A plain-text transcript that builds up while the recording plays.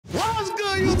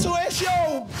YouTube? It's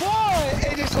your boy.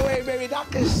 Hey, just so hey, baby, y'all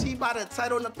can see by the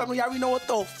title and the thumbnail, y'all already know what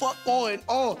the fuck going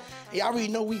on. Y'all already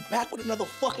know we back with another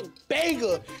fucking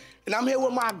banger. And I'm here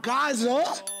with my guys,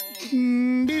 BBNY.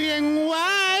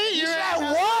 You said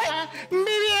what?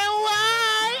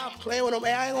 BBNY. I'm playing with them.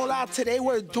 Hey, I ain't gonna lie. Today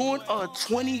we're doing a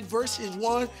 20 versus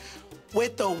 1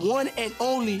 with the one and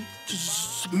only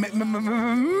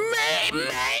Major.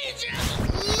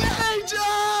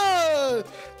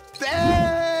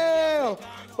 Damn.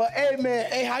 But hey, man,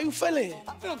 hey, how you feeling?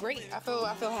 I feel great. I feel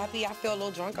happy. I feel a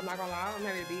little drunk. I'm not gonna lie. I'm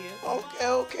happy to be here.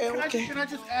 Okay. Can I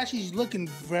just ask? She's looking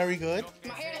very good.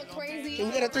 My hair look crazy. Can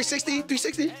we get a 360?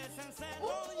 360?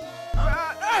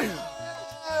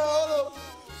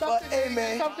 But hey,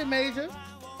 man, Something major.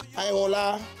 I ain't gonna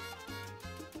lie.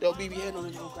 Yo, BB, head on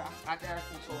this real quick. I got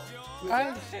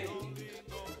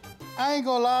I ain't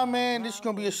gonna lie, man. This is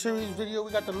gonna be a serious video.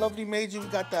 We got the lovely Major. We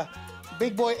got the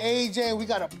big boy AJ. And we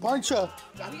got a bunch of.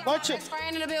 Best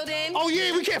friend in the building. Oh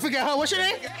yeah, we can't forget her. What's your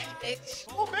name? Bitch.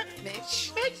 Oh,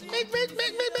 Bitch.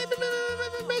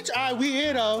 Bitch. All right, we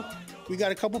here though. We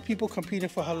got a couple people competing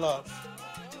for her love.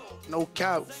 No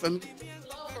cap. For me.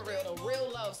 Love for real, though.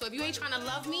 Real love. So if you ain't trying to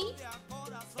love me,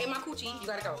 in my coochie, you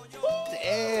gotta go.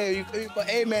 Hey, but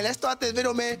hey, man, let's start this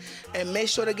video, man. And make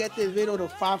sure to get this video to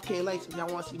 5K likes if y'all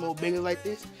want to see more bangers like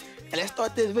this. And let's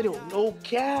start this video. No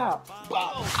cap.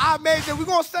 All right, Major, we're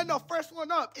going to send the first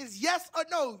one up. Is yes or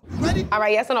no? You ready? All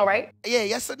right, yes or no, right? Yeah,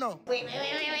 yes or no. Wait.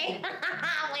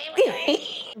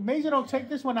 Major, don't take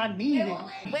this one. I need it.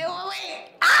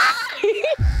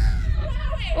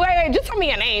 Wait, just tell me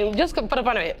your name. Just for the fun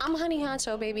of it. I'm Honey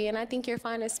Honcho, baby, and I think you're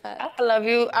fine as fuck. I love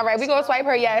you. All right, we gonna swipe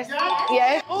her yes.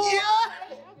 Yes.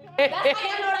 That's how you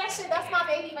know that shit. That's my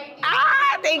baby right there.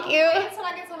 Ah, thank you. Until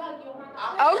I get to hug you.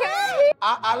 Okay.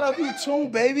 I love you too,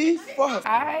 baby. Fuck.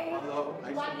 Hi.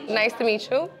 Nice to meet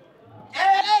you.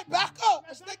 Hey, back up.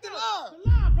 Let's take the love.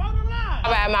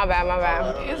 My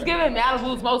bad. It's giving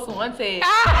Malibu's Most Wanted.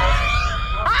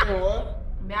 What?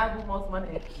 Malibu's Most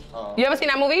Wanted. You ever seen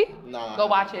that movie? Nah. Go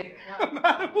watch it.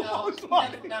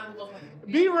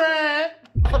 Be red.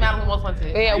 Also Malibu's Most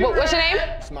Wanted. Yeah. What's your name?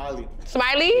 Smiley.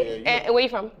 Smiley. Yeah. And where you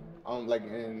from? I'm like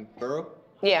in Borough.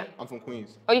 Yeah. I'm from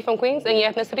Queens. Oh, you from Queens? And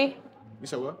your ethnicity? You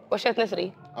said what? What's your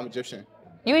ethnicity? I'm Egyptian.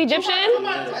 You Egyptian?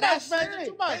 That's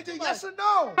it. Major, yes or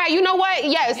no? Right. You know what?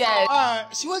 Yes. Yes. All right.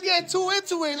 She was getting too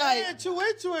into it, like. Yeah, too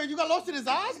into it. You got lost in his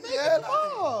eyes, man? Yeah, Come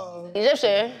on.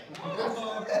 Egyptian.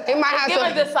 He might have Give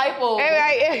some. a disciple.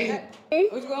 Hey, right.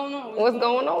 What's going on? What's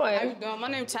going How you on? doing? My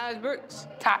name's Taz Brooks.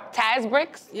 Taz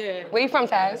Bricks? Yeah. Where you from,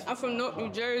 Taz? I'm from Newark,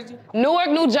 New Jersey. Newark,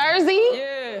 New Jersey?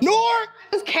 Yeah. Newark?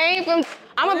 This came from.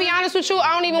 I'm gonna be honest with you.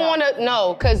 I don't even want to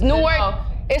know, cause Newark. no.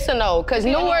 It's a no, cause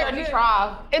Newark.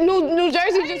 And New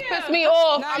Jersey just pissed me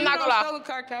off. I'm not gonna lie.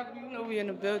 Car capital, you know we in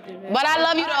the building, man. But I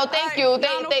love you though. Thank you.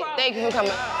 Thank you for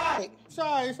coming.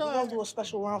 Sorry. We're gonna do a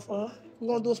special round for her.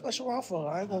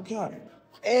 I ain't gonna count it.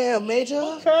 Damn, Major.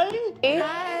 Okay.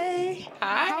 Hi.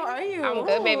 How are you? I'm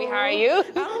good, baby. How are you?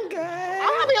 I'm good.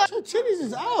 Your titties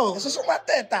is out. Eso es una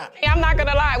teta. I'm not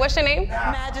gonna lie. What's your name?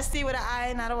 Majesty with an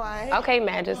I, not a Y. Okay,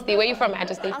 Majesty. Where you from,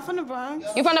 Majesty? I'm from the Bronx.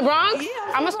 You from the Bronx? Yeah,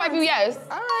 I'm I'm gonna from swipe the you Bronx. yes.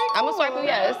 All right. I'm gonna swipe you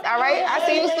yes. All right. I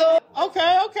see you soon.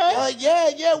 Okay.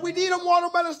 Yeah, we need them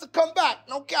watermelons to come back.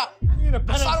 No cap. I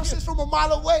saw them shits from a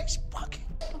mile away. She fucking.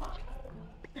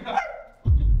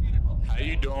 How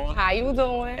you doing? How you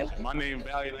doing? My name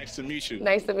Valley. Nice to meet you.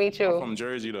 Nice to meet you. From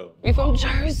Jersey though. You from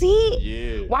Jersey?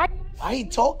 Yeah. Why? Why he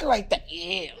talking like that?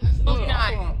 Yeah. No,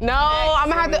 I'm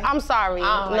gonna have to. I'm sorry.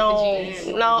 No,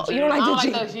 you don't I like don't the like those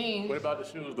jeans. jeans. What about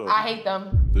the shoes though? I hate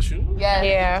them. The shoes? Yes.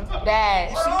 Yeah.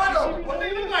 Dad. What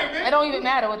they look like, man? It don't even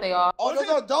matter what they are. Oh,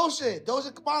 no,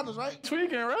 those Cabanas, right?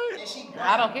 Tweaking, right?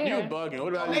 I don't You care. bugging.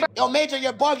 What about you? Yo, Major,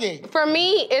 you're bugging. For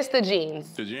me, it's the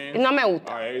jeans. The jeans? No me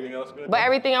gusta. All right, everything else good? But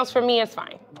everything else for me is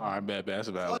fine. All right, bad. That's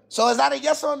about it. So is that a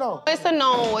yes or no? It's a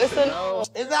no. It's a no.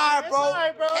 It's all right, bro. all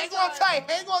right, bro. Hang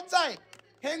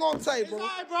on tight, bro. All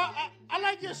right, bro. I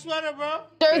like your sweater, bro.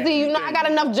 Jersey, you know I got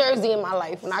enough Jersey in my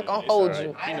life. I'm not gonna hold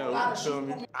you. You know, feel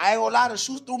me? I ain't gonna lie, the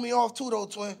shoes threw me off too, though,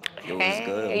 twin. It was Hey,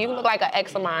 good. you look like an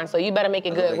ex of mine, so you better make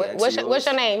it good. Like What's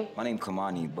your name? My name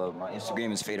Kamani, but my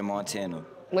Instagram is Fader Montana.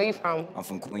 Where you from? I'm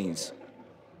from Queens.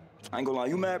 I ain't gonna lie,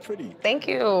 you mad pretty. Thank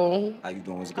you. How you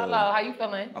doing? What's good? Hello, how you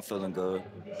feeling? I'm feeling good.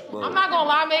 But I'm not gonna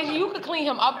lie, Megan, you could clean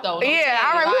him up though. Yeah,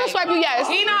 all right, we're gonna swipe you yes.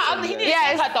 He not ugly, he didn't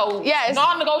Yes. cut though. Yes.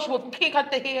 Non-negotiable. If you can't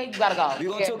cut the hair, you gotta go. we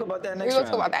gonna talk about that We're next gonna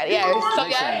round. talk about that. Yes. So,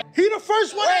 yeah. He the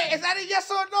first one. Wait, is that a yes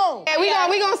or no? Yeah,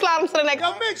 we gonna slide him to the next.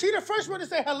 Yo, Mitch, he the first one to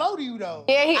say hello to you, though.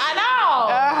 Yeah, he. I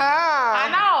know. I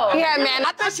know. Yeah, man.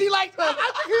 I thought she liked her. I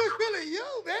think he was feeling you,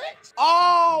 man.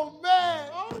 Oh, man.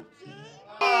 Oh, shit.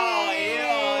 Oh,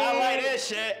 yeah, I like that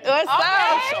shit. What's up?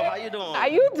 What's up? How you doing? How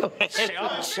you doing? Shit,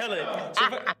 I'm chilling.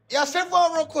 Yo, sing for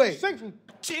her real quick. Sing for me.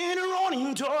 Dinner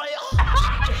on joy. What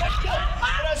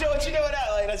you doing that?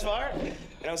 Like, that's far? You know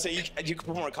what I'm saying? You can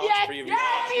perform a concert for your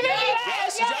Yes,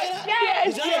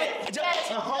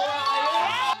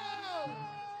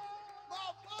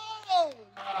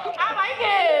 I like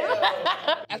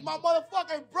it. That's my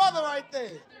motherfucking brother right there.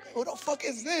 Who the fuck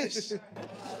is this?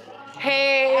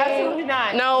 Hey. Absolutely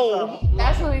not. No.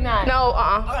 Absolutely not. No,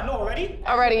 No, already?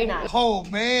 Already. Oh,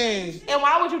 man. And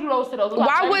why would you do those to those?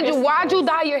 Why'd you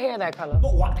dye your hair that color?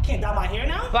 But why? I can't dye my hair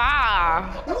now?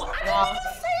 Bah. Well, I didn't even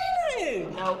say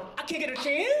No. I can't get a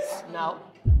chance? No.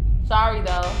 Sorry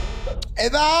though.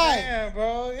 It's all right. Damn,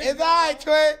 bro. It's all right,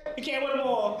 Twin. You can't win them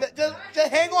all.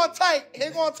 Just hang on tight.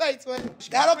 Hang on tight, Twin.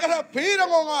 Claro que respira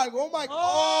con algo. Oh, my God.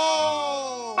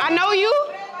 Oh. I know you?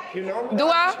 You know me? Do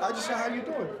I? I just said, how you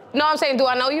doing? No, I'm saying, do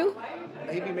I know you?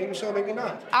 Maybe so, maybe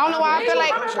not. I don't know why I feel Where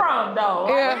you like. from though?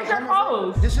 Yeah. Where's your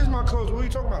clothes? This is my clothes. What are you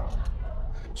talking about?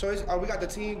 So it's, we got the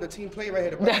team play right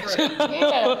here. The best friend.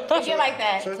 Yeah, it get like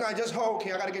that. So it's not just her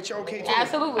okay. I gotta get your okay too.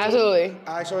 Absolutely. Absolutely.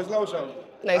 All right, so it's low so.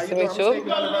 Nice to meet you. Yo.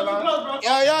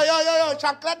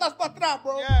 Chancletas para atrás,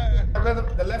 bro.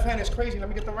 The left hand is crazy. Let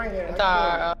me get the right hand.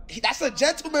 That's a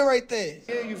gentleman right there.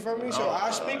 Yeah, you feel me? So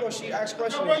I speak or she asks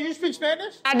questions. Bro, you speak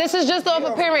Spanish? This is just off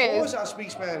Of appearance. course I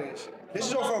speak Spanish. This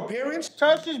is off appearance?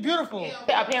 Church is beautiful.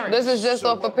 Appearance. This is just So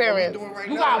off what we appearance. doing right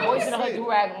You now got is Boys in the Hood fit.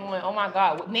 do-rag on. Oh my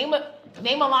God. Name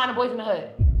a line of Boys in the Hood.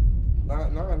 Nah. I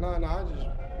just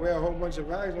wear a whole bunch of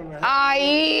rags on my head.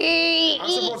 I'm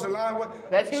supposed to lie with.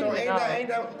 That's so you, ain't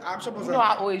that? I'm supposed You to. know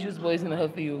I always use Boys in the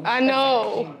Hood for you. I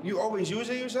know. You always use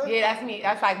it, you said? Yeah, that's me.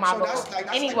 That's like my So bro. that's like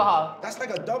Any with her. that's like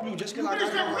a W just because I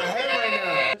got it on my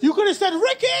head right You could have said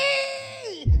Ricky!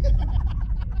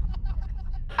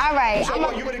 All right. now. So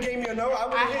what, you would have gave me a no? I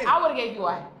would have hit. I would have gave you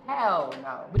a hell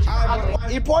no. But you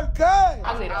ugly. ¿Y por qué?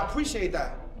 Ugly I though. appreciate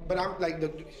that. But I'm like,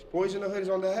 the Boys in the Hood is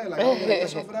on the head. Like, I'm gonna get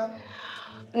for that?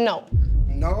 No.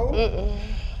 No?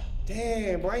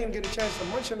 Damn, bro, I didn't get a chance to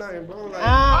munch or nothing, bro.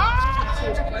 Like,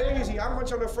 this is crazy. I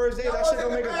munch on the first day. That shit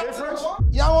don't make a difference.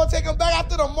 Y'all want to take him back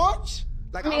after the march?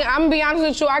 Like, I mean, I'm gonna be honest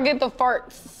with you. I get the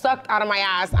fart sucked out of my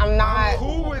ass. I'm I'm not.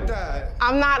 cool with that.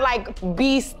 I'm not like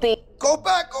beasting. Go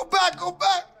back.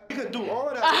 We could do all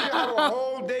that. We could have a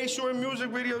whole day shooting music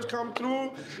videos come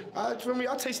through. For me,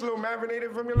 I taste a little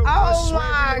marinated from me. A little Oh sweat,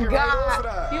 my we can get right God. off of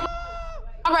that.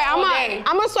 All right,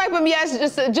 I'm gonna swipe him yes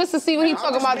just to see what he's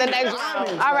talking about the next round.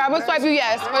 All right, I'm gonna swipe you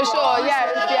yes for sure.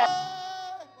 Yes.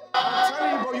 I'm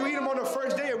telling you, bro, you eat them on the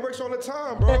first day. It works all the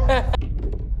time, bro.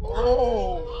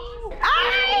 Oh,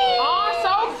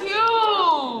 so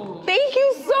cute. Thank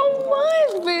you so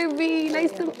much, baby.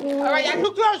 Nice to meet you. All right,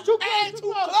 too close. Hey, too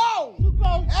close.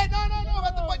 Hey, no.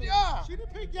 Vete pa' allá. She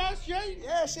didn't pick yes, Jay.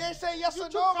 Yeah, she ain't say yes or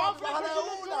too no. confident Baja with de your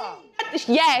una.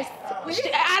 Yes.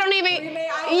 I don't even.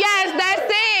 Yes, that's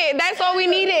it. That's all we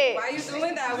needed. Why you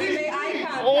doing that? We made eye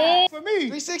contact. For me.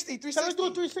 360. Can we do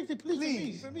a 360,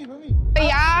 please? For me. Y'all,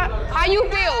 how you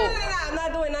feel? No, I'm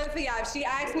not doing nothing for y'all. If she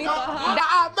asked me for her.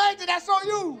 That's on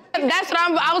you. That's what I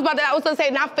was gonna say,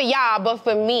 not for y'all, but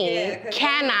for me. Yeah, 'cause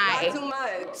Can not I? too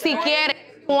much. Si quiere,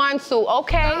 want to.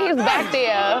 Okay, he's back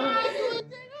there.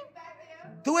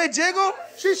 Do it jiggle?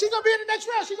 She gonna be in the next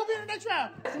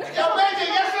round. Yo, Major,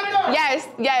 yes or no? Yes.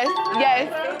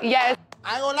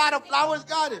 I ain't gonna lie, the flowers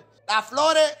got it. Now,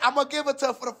 Florida, I'm gonna give it to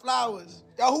her for the flowers.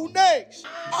 Yo, who next?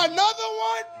 Another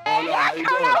one?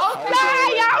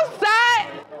 Outside.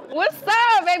 What's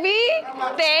up, baby?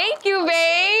 Thank you,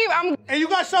 babe. And you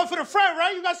got something for the friend,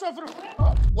 right? You got something for the friend?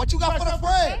 What you got for the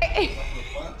friend?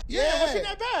 Yeah, what's in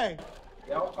that bag?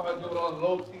 Yo.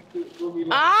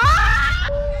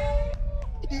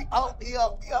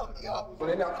 But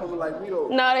they not coming like me, though.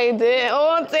 No, they did.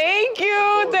 Oh, thank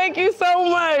you. Thank you so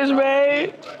much,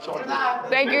 babe.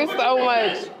 Thank you so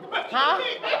much. Huh?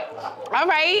 All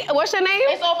right. What's your name?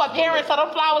 It's over parents, so them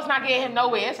flowers not getting him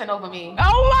nowhere. It's an over me.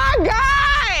 Oh my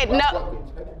God. No.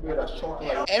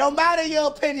 It don't matter your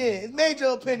opinion. It's Major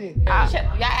opinion. Y'all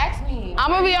asked me.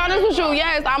 I'm gonna be honest with you.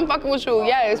 Yes, I'm fucking with you.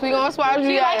 Yes, we gonna swap you.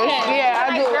 Yes. Yeah,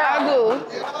 I do.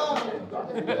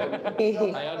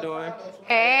 How y'all doing?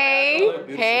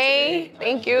 Hey.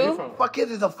 Thank you. Fuck it,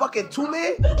 is a fucking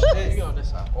two-man? Yeah, you on this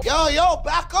side. Yo,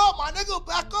 back up, my nigga,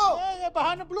 back up. Yeah,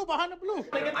 behind the blue. I ain't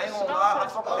gonna lie, I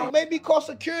fuck with You made me call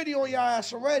security on your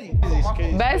ass already.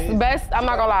 Best. I'm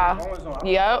not gonna lie.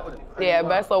 Yep. Yeah,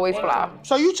 best always fly.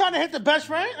 So you trying to hit the best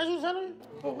friend? That's what you're telling me?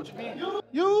 What you mean?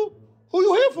 You? Who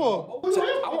you here for? I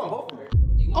want both of them.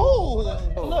 Oh.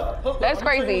 Look, That's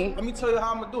crazy. Let me tell you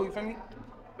how I'm gonna do it, you feel me?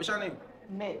 What's your name?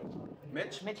 Mitch.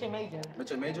 Mitch? Mitch and Major.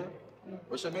 Mitch and Major?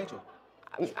 What's your major?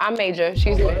 I'm major.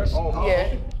 She's Mitch.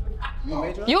 Yeah. You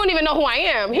major? You don't even know who I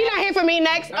am. He not here for me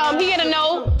next. He get a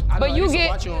no, but you get.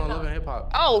 Watch you on Love and Hip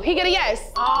Hop. Oh, he get a yes.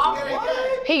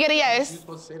 He get a yes. You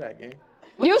supposed to say that, gang.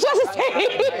 You supposed to say.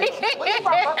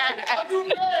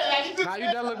 Nah, you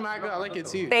that look mad good. I like it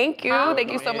too. Thank you.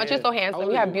 Thank you so much. You're so handsome.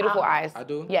 You have beautiful eyes. I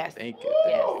do? Yes. Thank you.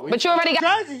 Yes. But you already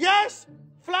got. Jersey, yes.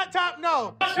 Flat top,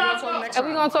 no. And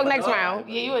we gonna talk next round.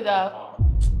 Yeah, you a dub.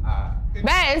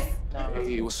 Bess.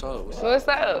 Hey, what's up? What's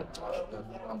up?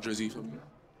 I'm Drizzy for me.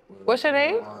 What's your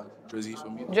name? Drizzy for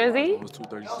me. Drizzy? It was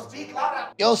 236.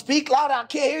 Yo, speak louder. I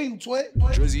can't hear you, twin.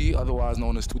 Drizzy, otherwise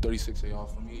known as 236 AR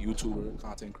for me. YouTuber,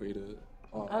 content creator,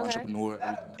 entrepreneur,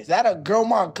 everything. Is that a girl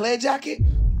Montclair jacket?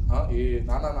 Huh? Yeah.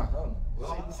 Nah.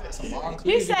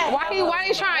 He said. Why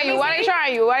they trying you? Why they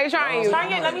trying you? Why they trying you? Try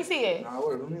it. Let me see it. Nah,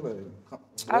 wait, let me like.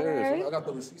 Okay. I got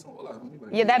the receipts on. Let me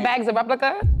like. Yeah, that bag's a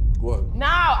replica? What?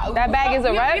 No. That bag is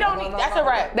a rep? We don't need. That's a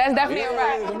rep. That's definitely a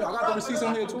rep. I got the receipts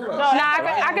in here too. Right? No,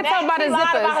 I can tell by the He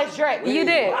lied about his zippers. drip. You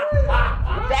did.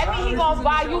 That means he gonna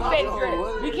buy you fake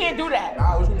drip. We can't do that.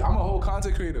 Nah, I'm a whole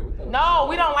content creator. No,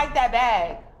 we don't like that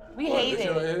bag. We hate it.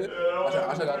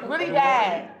 Really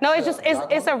bad. No,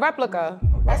 it's a replica.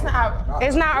 That's not.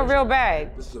 It's not a real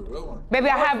bag. This is a real one. Baby,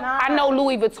 I know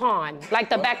Louis Vuitton, like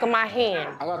the back of my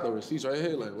hand. I got the receipts right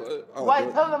here. Like what?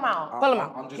 What? Pull them out. Pull them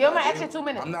out. I'm just Give him an not extra 2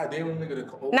 minutes. I'm not damn nigga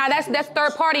to open. Nah, that's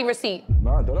third party receipt.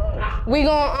 Nah, did I? We gon'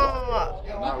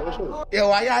 Nah, what's your? Yo,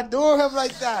 why y'all doing him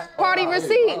like that? party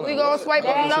receipt. We gon' swipe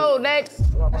up no next.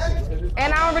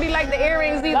 And I don't really like the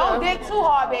earrings Don't either. dig too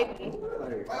hard, baby.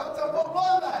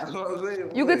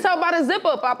 You can tell by the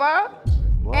zipper, Papa.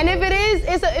 And if it is,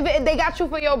 if they got you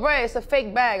for your bread, it's a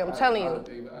fake bag. I'm telling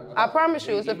you. I promise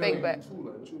you, it's a fake bag.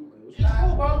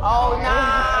 Oh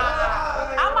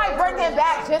nah. I might bring him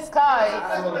back just cause.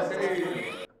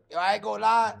 Yo, I ain't gonna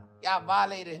lie. Y'all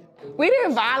violated. We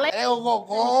didn't violate. They gonna go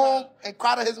home and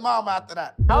cry to his mom after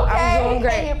that. Okay, I'm doing he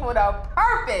great. came here for the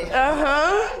purpose.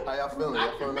 How y'all feeling?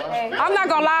 Y'all feeling nice? I'm not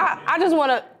gonna lie. I just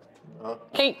wanna.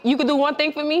 You could do one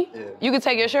thing for me? Yeah. You could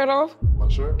take your shirt off? My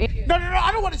shirt? No,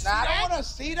 I don't want to see I that. don't wanna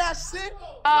see that shit.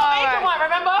 Come on,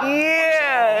 remember?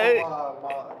 Yeah.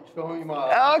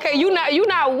 Okay, you not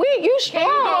weak. You Can you do a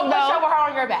strong push-up though. with her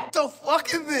on your back? What the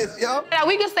fuck is this, yo? Yeah,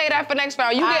 we can say that for next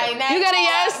round. You All get right, next you get a one.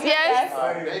 yes.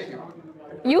 Thank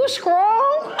you. You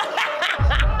strong?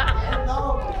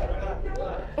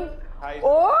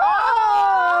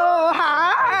 Oh,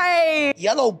 hi.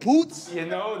 Yellow boots? You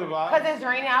know the vibe. Cause it's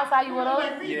raining outside, you with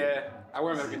us? Yeah, I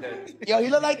wear them every day. Yo, you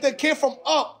look like the kid from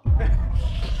Up.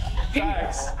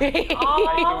 Facts.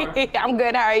 I'm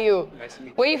good. How are you? Nice to meet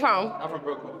you. Where you from? I'm from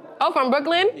Brooklyn. Oh, from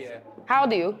Brooklyn? Yeah. How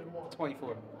old are you?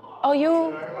 24. Oh,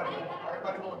 you?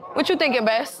 What you thinking,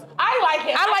 Bess? I like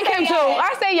him. I like him too.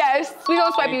 I say yes. We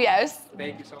gonna swipe you yes.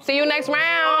 Thank you so much. See you next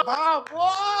round. My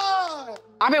boy.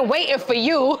 I've been waiting for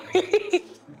you.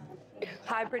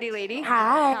 Hi, pretty lady.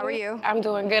 Hi. How are you? I'm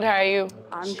doing good. How are you?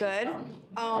 I'm good.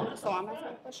 So I'm asking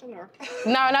a question or?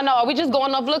 No. Are we just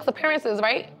going off looks, appearances,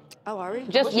 right? Oh, are we?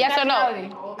 Just What's your yes or no?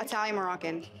 nationality? Italian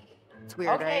Moroccan. It's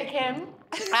weird, Okay, right? Kim.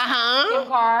 Uh-huh. Kim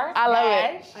Carr. I love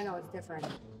it. Nash. I know it's different.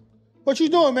 What you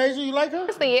doing, Major? You like her?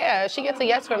 Honestly, yeah, she gets a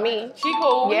yes from me. She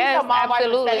cool. Yes, Come on, wife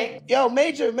absolutely. aesthetic. Yo,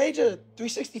 Major,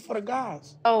 360 for the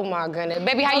guys. Oh my goodness.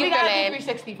 Baby, how We you gotta do feeling?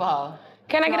 360 for her.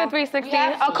 Can I get a 360? we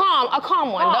have to. A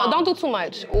calm one. Calm. Don't do too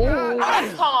much. Ooh.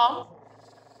 That's calm.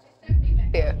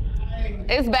 Yeah.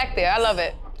 It's back there. I love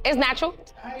it. It's natural.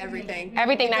 Everything.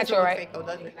 Everything It doesn't natural, look right? Fake, though,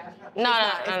 does it? No.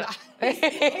 No.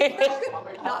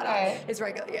 It's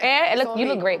regular. Yeah. Yeah, It's all you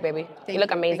look me. great, baby. Thank You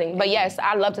look you, amazing. thank you, But thank yes,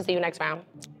 I'd love to see you next round.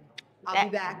 I'll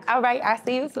be back. All right, I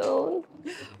see you soon.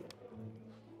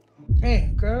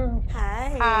 Damn, girl.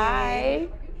 Hi. Hi.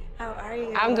 How are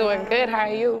you? I'm doing good. How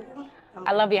are you?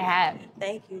 I love your hat.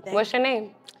 Thank you. What's your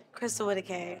name? Crystal with a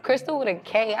K. Crystal with a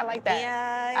K. I like that.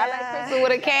 Yeah. I like Crystal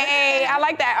with a K. I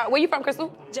like that. Where you from,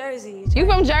 Crystal? Jersey. You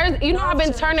from Jersey? You know No, I've been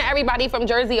Jersey. turning everybody from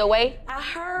Jersey away. I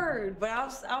heard, but I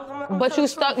was But you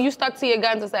stuck to your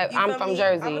guns and said, I'm from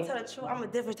Jersey. I'm gonna tell the truth. I'm a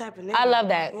different type of nigga. I love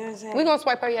that. You know what I'm saying? We're gonna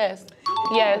swipe her yes.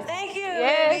 Yes. Thank you,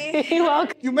 Yes. baby. You're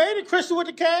welcome. You made it, Crystal with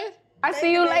the K? I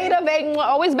see you later, baby.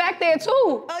 Always back there too.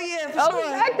 Oh yeah, for Always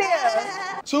sure. back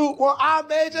there. 2, 1, I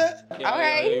Major.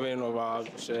 Okay. You ain't no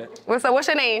vibe, shit. What's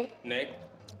your name? Nick.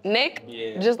 Nick?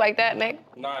 Yeah. Just like that, Nick?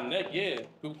 Nah, Nick, yeah.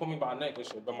 People call me by Nick and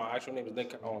shit, but my actual name is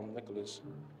Nicholas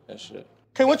and shit.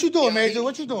 Okay, what you doing, Major?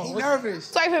 What you doing? He nervous.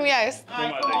 Swipe him yes.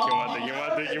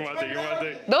 You my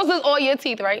dick. Those is all your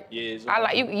teeth, right? Yeah. it's I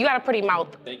like you. You got a pretty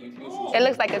mouth. Thank you. It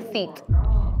looks like a seat.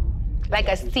 Like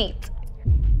a seat.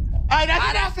 right,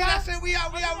 That's it. We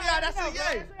out. That's a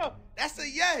yes. That's a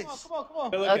yes. Come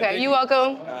on. Okay, you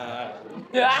welcome.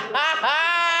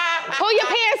 Pull your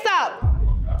pants up.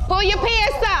 Pull your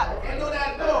pants up. Handle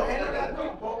that door.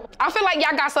 I feel like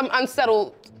y'all got some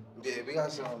unsettled. Yeah, we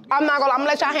got some. I'm not gonna. I'm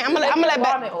gonna let y'all. I'm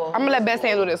gonna let Best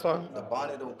handle this one. The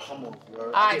bonnet don't come off.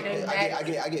 Alright, I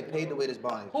get paid to wear this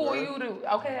bonnet. Who are you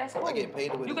to? Okay, that's cool. I get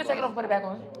paid to wear You this can take it off bonnet. and put it back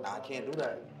on. Nah, I can't do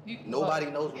that. Nobody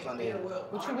knows what's under here.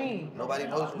 What you mean? Nobody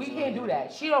knows. We can't do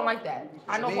that. She don't like that.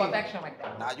 I know for a fact she don't like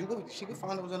that. Nah, she can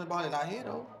find what's in the bonnet. Not here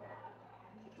though.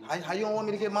 How you don't want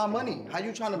me to get my money? How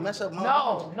you trying to mess up my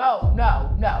money? No.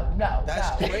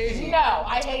 That's crazy. No,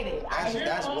 I hate it.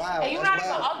 That's wild. And you're not even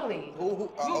ugly.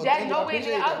 You that nowhere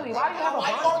near ugly. Why do you have a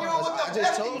bonnet? I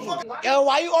just told you. Yo,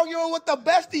 why you arguing with the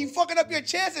bestie? You fucking up your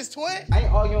chances, twin. I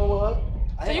ain't arguing with her.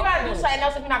 So you gotta do something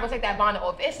else if you're not gonna take that bonnet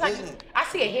off. It's like, I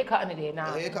see a haircut under there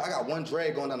now. I got one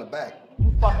drag going down the back.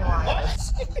 You fucking lying.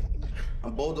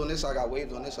 I'm bold on this side, I got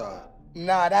waves on this side.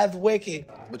 Nah, that's wicked.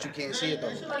 But you can't see it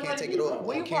though. I can't take it off.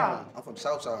 Where you camera. from? I'm from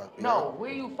Southside. No,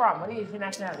 where you from? What is your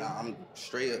nationality? I'm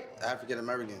straight African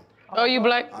American. Oh, you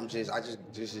black?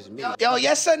 This is me. Yo,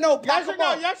 yes or no? Pack Yes or them no?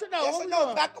 up. Yes or no? Yes or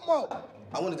no? Pack them up.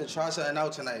 I wanted to try something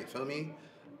out tonight, feel me?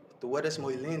 Tu eres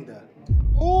muy linda.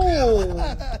 Ooh.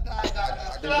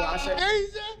 I said,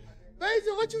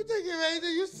 Major, what you thinking, Major?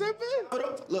 You sipping?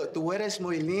 look, tu eres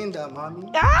muy linda, mommy.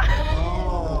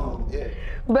 Ah. Yeah.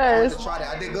 Best. Try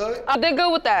that. I did good? I did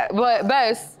good with that, but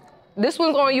Best, this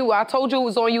one's on you. I told you it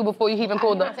was on you before you even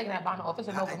pulled I'm not up. taking that bonnet off. It's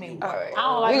a no for me. All right. I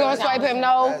don't like We gonna it. swipe him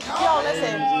no. Yo,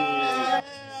 listen.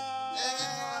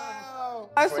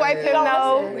 I swipe him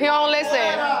no. He don't listen.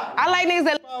 I like niggas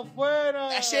that.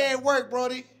 That shit ain't work,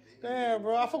 brody. Damn,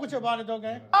 bro. I fuck with your bonnet though,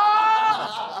 gang.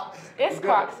 It's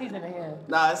Croc season in here.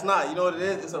 Nah, it's not. You know what it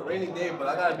is? It's a rainy day, but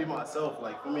I gotta be myself.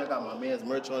 Like, for me, I got my man's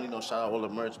merch on. You know, shout out all the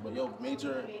merch. But yo,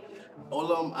 Major, all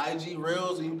them IG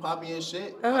reels and you popping and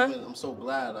shit. I'm so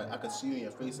glad. Like, I could see you in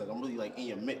your face. Like, I'm really like in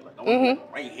your mitt. Like, I want to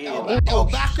be right here. Like, Yo,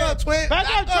 back up, twin. Back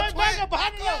up, behind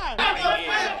the line. Behind the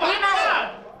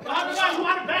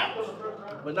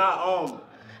line. but nah,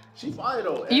 she fire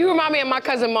though. You remind me of my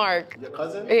cousin Mark. Your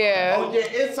cousin? Yeah. Oh yeah,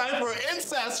 it's time for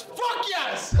incest. Fuck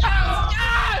yes!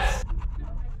 Yes!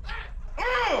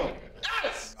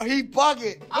 Yes! He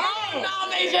bugging. Oh, no,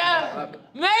 Major.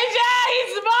 Major,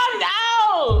 he's bugged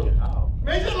out.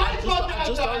 Major lights I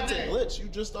just started to glitch. You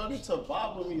just started to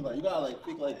vibe with me. Like, you gotta like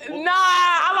think like. Nah,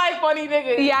 I like funny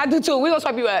niggas. Yeah, I do too. We gonna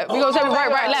swipe you up. We gonna swipe you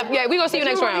right, left. Yeah, we gonna see you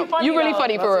next round. You really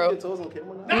funny for real.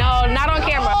 No, not on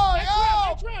camera.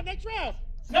 Next round.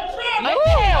 Lick the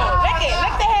hell. Lick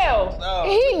the hell.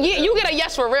 You get a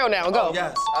yes for real now. Go.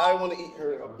 Yes, I want to eat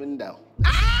her up and down.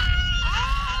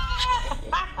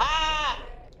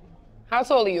 How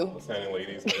tall are you? What's happening,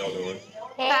 ladies? How y'all doing?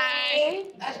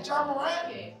 Hey. That's John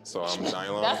Moran. So I'm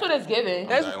Dylon. That's what it's giving.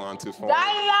 Dylon 2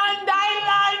 Dylon.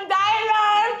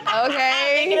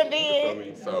 Okay. Feel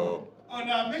me? So,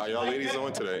 how y'all ladies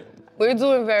doing today? We're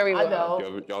doing very well. I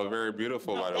know. Y'all are very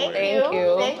beautiful, by the Thank way.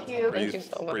 you. Thank you. Thank you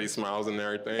so much. Pretty smiles and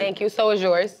everything. Thank you. So is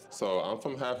yours. So I'm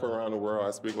from half around the world.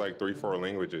 I speak like 3-4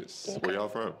 languages. Okay. Where y'all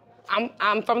from?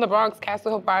 I'm from the Bronx,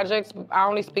 Castle Hill Projects. I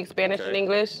only speak Spanish and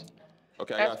English.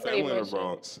 Okay, I That's got pretty family in the much it.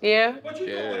 Bronx. Yeah.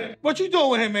 What you doing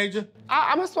with him, Major?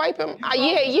 I'm gonna swipe him.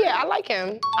 Yeah, I like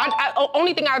him.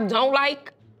 Only thing I don't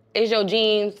like is your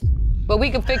jeans, but we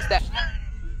can fix that.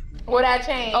 Or that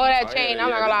chain. Oh, that chain.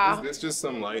 I'm not gonna lie. It's just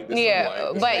some light.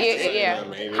 Yeah, but yeah.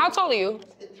 How tall are you?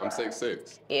 I'm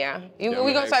 6'6". Yeah. We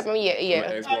gonna swipe him. I'm Yeah.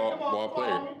 an ex-ball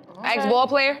player. Ex-ball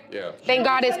player? Yeah. Thank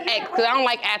God it's ex, because I don't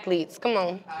like athletes. Come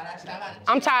on.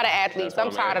 I'm tired of athletes.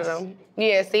 I'm tired of them.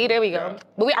 Yeah, see, there we go.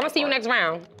 But I'm gonna see you next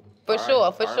round. For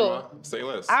sure. Ma. Say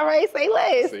less. All right, say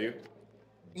less. See you.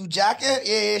 You jacking?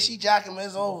 Yeah, she jacking, man.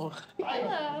 It's over.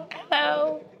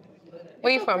 Hello.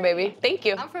 Where you from, baby? Thank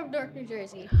you. I'm from Newark, New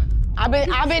Jersey. I've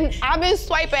been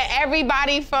swiping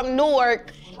everybody from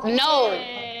Newark. No.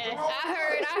 I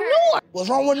heard. What's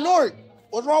wrong with Newark?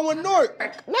 What's wrong with Newark?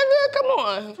 Nigga, come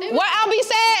on. What Albie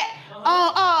said?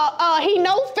 He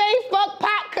know Faye fuck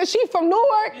Pop cause she from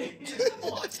Newark.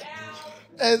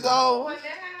 And so,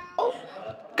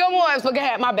 Come on, so go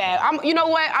ahead, my bad. You know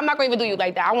what? I'm not gonna even do you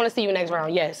like that. I wanna see you next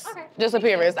round, yes. Okay. Just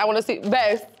appearance. I wanna see,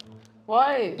 Best.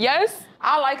 What? Yes?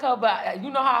 I like her, but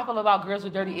you know how I feel about girls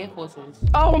with dirty Air Forces.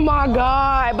 Oh my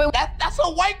God. But that's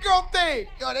a white girl thing.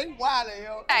 Yo, they wildin',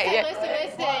 yo. Hey,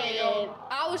 Listen.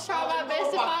 I was trying my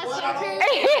best to find some appearance.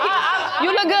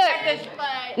 you look good.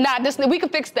 Nah, we can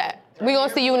fix that. We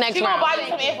gonna see you next She round. gonna buy you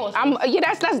some Air Forces.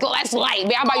 Yeah, that's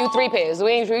light. I'll buy you 3 pairs.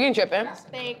 We ain't tripping.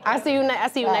 I see you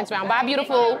next round. Bye,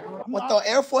 beautiful. With the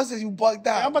Air Forces, you bugged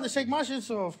out. I'm about to shake my shit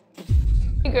off.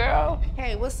 Girl.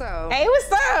 Hey, what's up? Hey,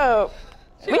 what's up?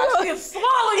 We gonna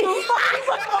swallow you.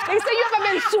 They say you ever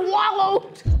been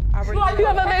swallowed. I really could. You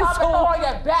ever been swallowed?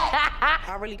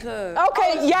 I really could.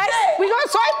 Okay, yes. We gonna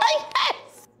swipe like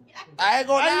yes. I ain't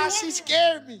gonna lie, she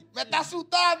scared me. Me está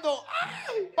asustando.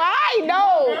 I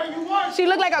know. She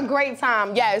looked like a great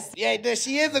time, yes. Yeah,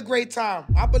 she is a great time.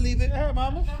 I believe it. Hey,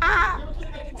 mama.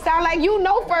 Sound like you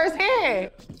know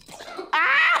firsthand.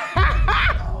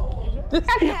 Hello,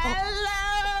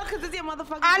 because it's your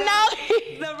motherfucking I know.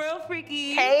 The real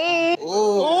freaky. Hey.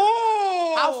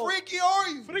 Oh. How freaky are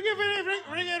you? Ring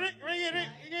it.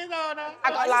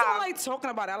 I just don't like talking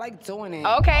about it. I like doing it.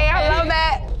 Okay, I love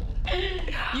that.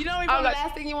 You know the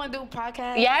last thing you want to do,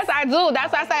 podcast? Yes, I do.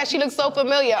 That's why I said she looks so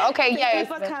familiar. Okay, yes.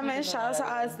 Thank you for coming. Shout out to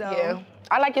us, though. Yeah.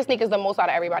 I like your sneakers the most out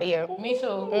of everybody here. Me too.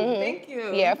 Mm-hmm. Thank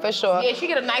you. Yeah, for sure. Yeah, she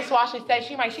get a nice wash and set.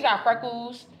 She got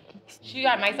freckles. She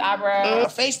got nice eyebrows. A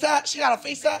face tat? She got a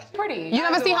face tat? Pretty. You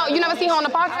never see her on the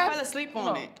podcast? I fell asleep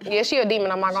on it. Yeah, she a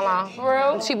demon, I'm not gonna lie. For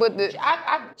real? She with the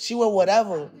She with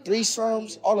whatever.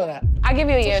 Threesomes, all of that. I give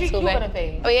you a year she too, cute baby. with a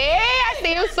face. Oh yeah, I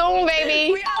see you soon,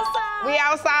 baby. We outside. We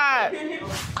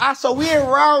outside. So we in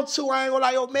round 2. I ain't gonna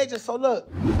lie, yo, Major. So look,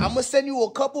 I'm gonna send you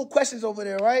a couple questions over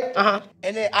there, right?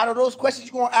 And then out of those questions,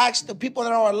 you're gonna ask the people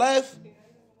that are on left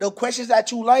the questions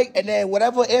that you like, and then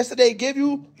whatever answer they give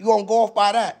you, you're gonna go off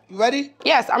by that. You ready?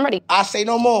 Yes, I'm ready. I say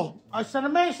no more. I send a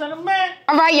man.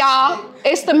 All right, y'all.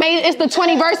 It's the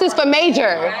 20 verses for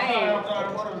Major.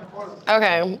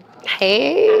 Okay.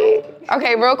 Hey.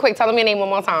 Okay, real quick, tell me your name one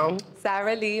more time.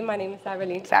 Sarah Lee. My name is Sarah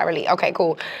Lee. Sarah Lee. Okay,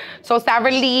 cool. So Sarah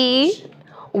Lee,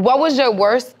 what was your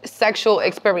worst sexual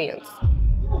experience?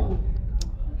 Oh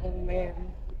man.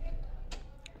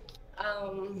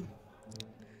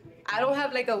 I don't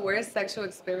have like a worst sexual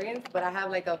experience, but I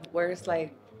have like a worst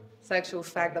like sexual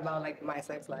fact about like my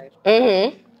sex life.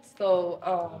 Mm-hmm. So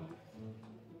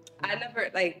I never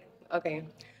okay.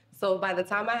 So by the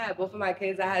time I had both of my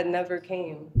kids, I had never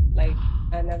came. Like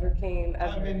I never came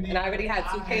ever, and I already had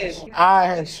 2 kids. I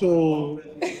had two.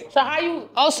 So how you?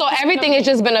 Oh, so everything has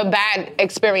just been a bad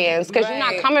experience because you're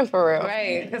not coming for real.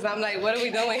 Right, because I'm like, what are we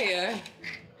doing here?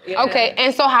 Yeah. Okay,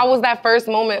 and so how was that first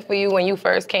moment for you when you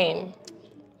first came?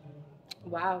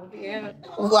 Wow, yeah.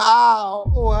 Wow.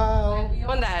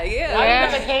 On that, yeah. Why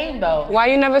you never came though? Why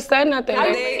you never said nothing?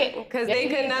 Because they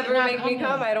could never make me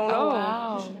come. I don't know.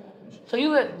 Wow. So you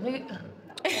would.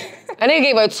 And they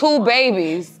gave her 2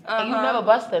 babies. And you never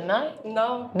busted a nut?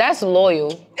 No. That's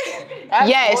loyal.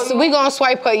 Yes, we gonna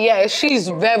swipe her. Yes, she's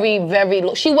very, very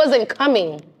loyal. She wasn't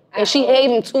coming, and she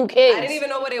having 2 kids. I didn't even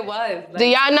know what it was. Do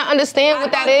y'all not understand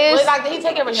what that is? Like, did he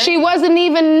take everything? She wasn't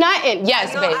even nothing.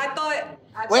 Yes, babe. I thought.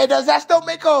 Wait, does that still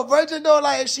make her a virgin though?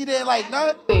 Like if she didn't like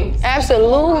nut?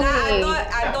 Absolutely.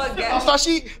 I thought.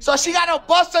 So she gotta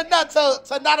bust a nut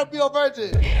to not be a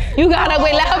virgin. You gotta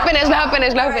wait. Let her finish. Go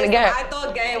ahead. I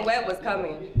thought getting wet was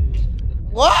coming.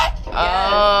 What?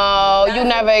 Oh, you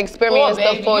never experienced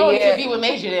the full You year. don't need to be with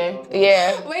Major then.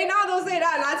 Yeah. Wait, no, don't say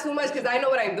that. Not too much, because I know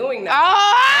what I'm doing now.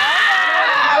 Oh!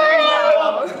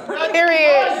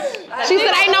 Period. She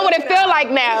said, I know what it feel like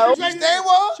now.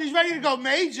 She's ready to go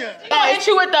major. I'll hit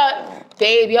you with the,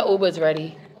 babe, your Uber's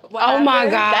ready. Oh my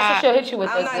God. That's what she'll hit you with.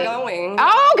 I'm not going.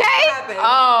 Oh, okay.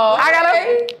 Oh, I gotta.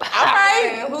 All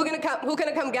right. Who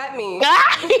gonna come get me?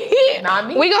 Not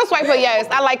me. We gonna swipe her yes.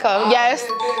 I like her. Yes.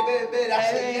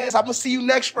 Yes, I'm gonna see you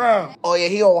next round. Oh yeah,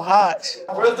 he on hot.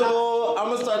 First of all, I'm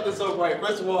gonna start this off right.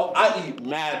 First of all, I eat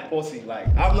mad pussy. Like,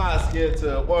 I'm not scared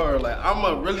to word. Like, I'm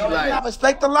a really I like,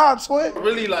 respect the line, twin.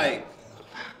 really like,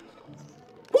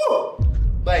 whoo!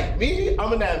 Like, me,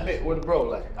 I'm in that pit with bro.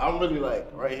 Like, I'm really like,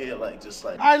 right here, like, just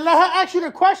like. All right, let her ask you the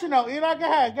question though. Eli, go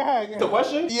ahead. The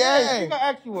question? Yeah. She gonna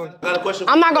ask you one. I got a question.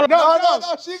 I'm not gonna. No,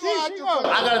 she gonna ask you.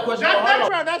 I got a question.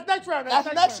 That's next round.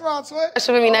 That's next round, twin. That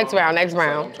should be next round. I'm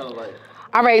trying to like.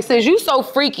 All right, since you so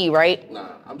freaky, right?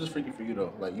 Nah, I'm just freaky for you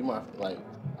though. Like, you my, like,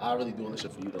 I really doing this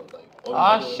shit for you though. Like,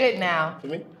 Oh shit now. For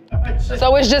me?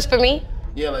 So it's just for me?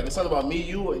 Yeah, like it's something about me,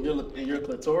 you, and your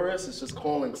clitoris. It's just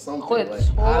calling something. Like,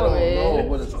 I don't know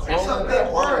what it's calling. That's a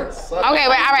big word. Okay,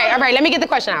 wait, all right. Let me get the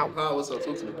question out. What's up?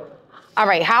 Talk to me. All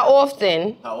right, how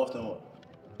often How often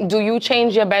what? do you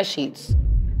change your bed sheets?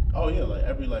 Oh yeah, like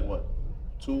every like what?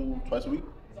 Twice a week?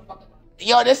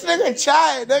 Yo, this nigga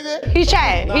chatting, nigga. He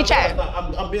chatting. Nah, He chatting.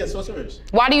 I'm being so serious.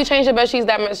 Why do you change your bed sheets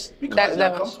that much? Because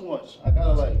that I come too much. I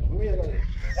gotta like,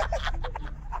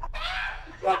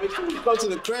 like, make sure you come to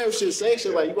the crib, shit, say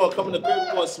shit, like, you gonna come in the crib,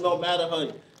 you gonna smell mad at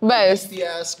honey. Best. Nasty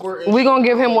ass squirting. We gonna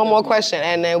give him one more question,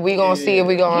 and then we gonna see if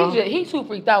we gonna. He too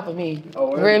freaked out for me.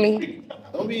 Oh, Really?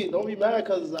 Don't be mad,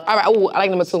 cause All right. Ooh, I like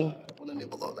number 2. When the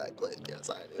nibble on that clit, yes,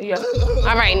 I do. Yeah.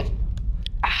 All right.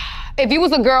 If you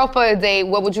was a girl for a date,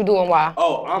 what would you do and why?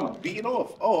 Oh, I'm beating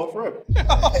off. Oh, for real.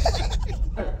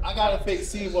 I gotta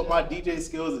see what my DJ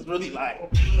skills is really like.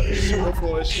 Shooting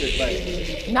for and shit.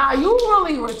 Like. Nah, you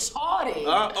really retarded. In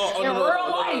no, real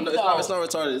life, it's not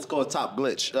retarded. It's called top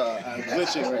glitch. I'm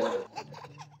glitching right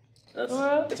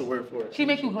now. That's a word for it. She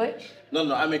make you glitch?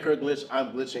 No, I make her glitch.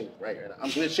 I'm glitching right now. I'm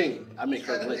glitching. I make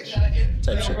her glitch.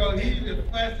 Type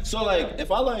shit. So like,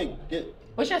 if I like get.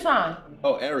 What's your sign?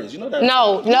 Oh, Aries. You know that?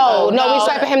 No, we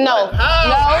swiping him no.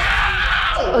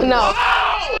 No.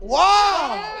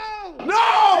 Wow.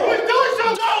 No! We're doing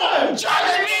something!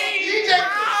 Charlie! DJ!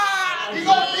 You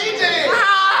go DJ!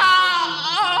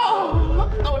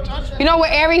 You know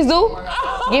what Aries do?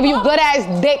 Give you good ass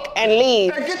dick and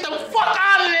leave. Get the fuck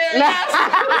out of there!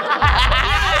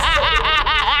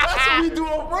 That's what we do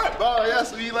on front. Oh, yeah,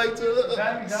 so you like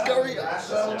to scurry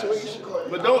situation.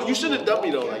 But you shouldn't dump me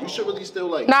though. Like, you should really still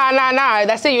like. Nah.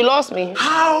 That's it. You lost me.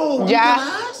 How?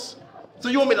 Yeah. So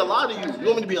you want me to lie to you? You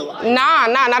want me to be a liar? Nah,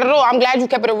 not at all. I'm glad you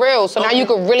kept it real. So now you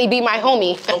could really be my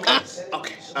homie. Okay, all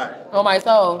right. On my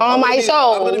soul. On my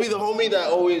soul. I'm gonna be the homie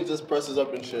that always just presses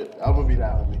up and shit. I'm gonna be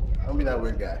that homie. I'm gonna be that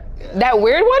weird guy. Yeah. That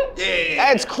weird one? Yeah.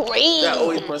 That's crazy. That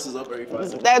always presses up every 5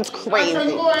 seconds. That's crazy.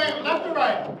 You go ahead, left or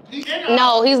right?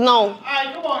 No, he's no. All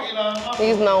right, come on, Elon.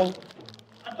 He's no.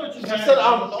 I thought you said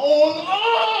I'm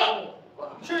on.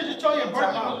 You should have just told your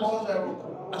birthday.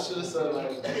 I should have said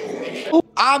like.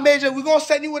 Major, we gonna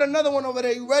send you with another one over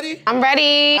there. You ready? I'm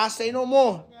ready. I say no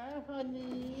more.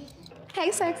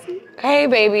 Hey, sexy. Hey,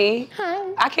 baby.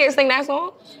 Hi. I can't sing that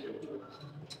song.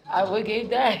 What gave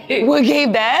that? What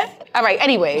gave that? All right,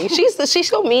 anyway, she's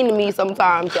so mean to me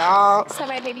sometimes, y'all. So,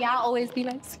 right, baby, I'll always be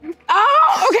nice.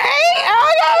 Oh,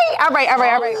 okay. All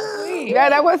right. Yeah,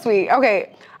 that was sweet.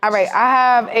 Okay. All right, I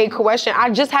have a question. I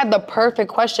just had the perfect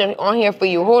question on here for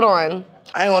you. Hold on.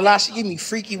 I ain't gonna lie, she give me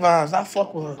freaky vibes. I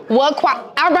fuck with her.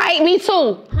 All right, me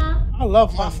too. Huh? I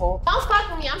love my fault. Don't fuck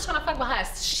with me. I'm trying to fuck with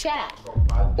her. Shut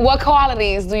up. What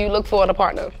qualities do you look for in a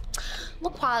partner?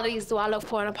 What qualities do I look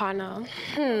for in a partner?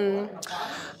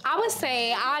 I would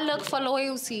say I look for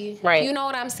loyalty. Right. You know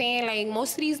what I'm saying? Like,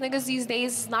 most of these niggas these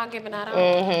days is not giving that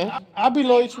up. I'll be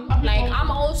loyal to you. Like,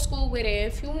 I'm old school with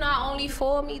it. If you not only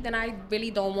for me, then I really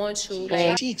don't want you.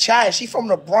 Like, She chat. She from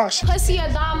the Bronx. pussy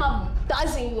a dime a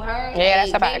dozen, you heard? Yeah,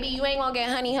 that's a fact. Baby, you ain't gonna get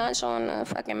honey hunch on the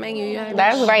fucking menu. You heard?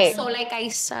 That's right. So like I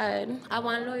said, I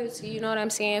want loyalty. You know what I'm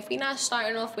saying? If we not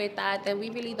starting off with that, then we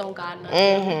really don't got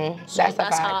nothing. So That's a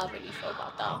that's how fact. I really feel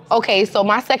about that. Okay, so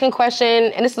my second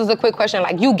question, and this is a quick question,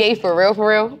 like you gay for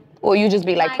real? Or you just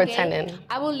be like Not gay. pretending?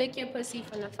 I will lick your pussy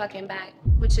from the fucking back,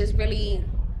 which is really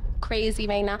crazy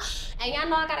right now. And y'all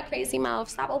know I got a crazy mouth.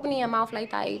 Stop opening your mouth like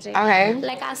that, AJ. Okay.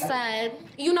 Like I said,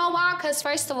 you know why? Cause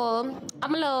first of all,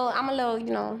 I'm a little,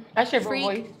 you know, That's your freak.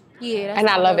 voice. Yeah, that's And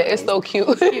I my love it. voice. It's so cute.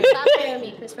 Stop playing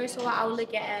with me, cause first of all, I will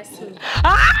lick your ass too.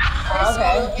 First of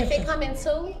all, if it come in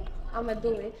two, I'ma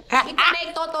do it. You can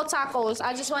make Toto tacos.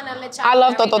 I just wanna let y'all. I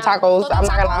love know that Toto right now. tacos. Toto I'm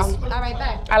not gonna tacos? lie. All right,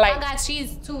 bet. I like- I got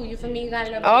cheese too. You feel me? You got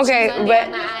a little Okay, cheese on but- there,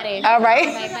 I'm not adding. all right.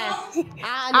 bet.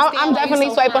 I I'm understand why definitely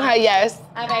you so swiping her fine. yes.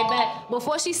 All right, bet.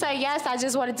 Before she said yes, I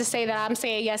just wanted to say that I'm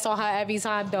saying yes on her every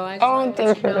time, though. I just Oh, wanted to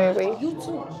thank you, let know. baby. You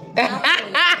too.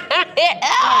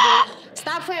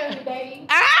 Stop playing with me, baby.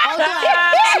 Ah! Hold on.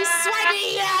 She's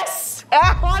swiping yes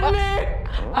on me.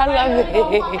 I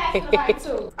love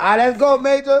it. Let's go,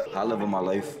 Major. I live in my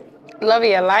life. Love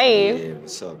your life. Yeah,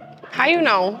 what's up? How you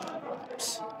know?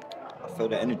 I feel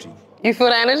the energy. You feel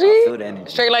the energy? I feel the energy.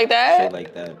 Straight like that? Straight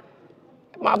like that.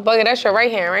 My bugger, that's your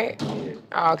right hand, right?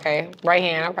 Oh, okay, right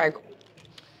hand. Okay, cool.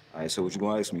 All right, so what you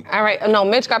gonna ask me? All right. No,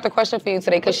 Mitch got the question for you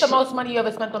today. What's the most money you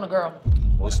ever spent on a girl?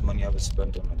 Most money I ever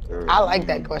spent on a girl. I like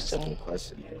that question. Good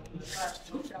question.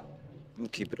 I'm gonna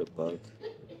keep it a buck.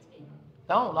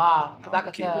 Don't lie, cause I I'm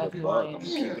can keep tell it if a you buck. lying. I'm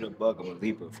keep it a buck. I'm a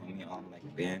Libra for me. Like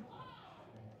a band.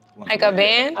 Like a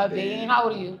band? A bean? How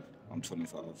old are you? I'm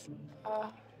 25.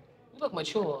 You look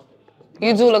mature.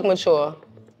 You do look mature.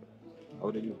 How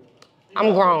old are you?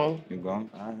 I'm grown. You grown?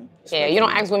 All right. Yeah, you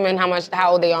don't ask women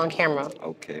how old they are on camera.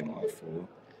 Okay, my fool.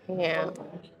 Yeah.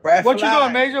 What you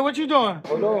doing, Major? What you doing?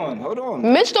 Hold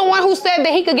on. Mitch the one who said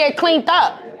that he could get cleaned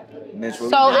up. Mitch, So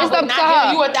it's up to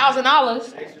her. You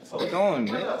 $1,000. Hold on,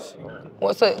 Mitch.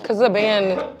 What's it? Cause the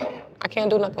band, I can't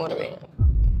do nothing with a band.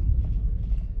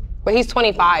 But he's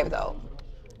 25 though.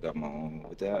 Got my own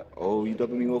with that. Oh, you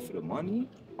dubbing me off for the money?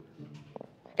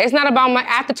 It's not about my,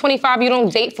 after 25, you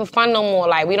don't date for fun no more.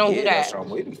 Like, we don't do That's that. what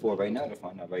I'm waiting for right now to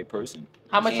find that right person.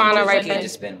 How much You find can't the right just- you can't person?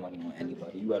 just spend money on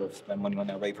anybody. You gotta spend money on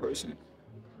that right person.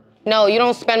 No, you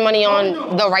don't spend money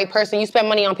on the right person. You spend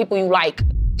money on people you like.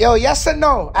 Yo, yes or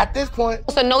no? At this point.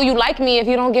 So no, you like me if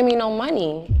you don't give me no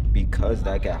money. because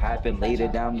that could happen later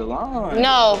down the line.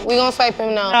 No, we gonna swipe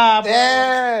him no.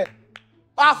 Yeah.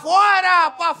 Pa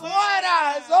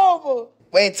fuera, it's over.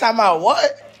 Wait, time out,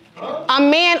 what? A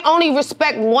man only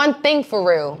respect one thing for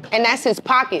real, and that's his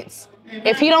pockets.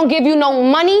 If he don't give you no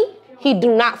money, he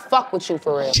do not fuck with you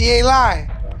for real. She ain't lying.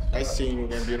 Nice seeing you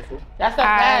again, beautiful. That's a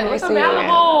bad. What's a see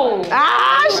Malibu?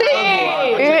 Ah, I checked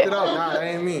shit. it out. Nah, that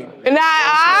ain't me.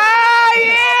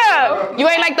 Yeah. You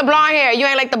ain't like the blonde hair. You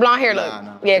ain't like the blonde hair look.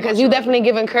 Nah. Yeah, because you definitely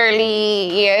giving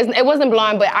curly. Yeah, it wasn't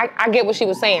blonde, but I get what she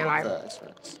was saying. Like,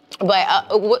 but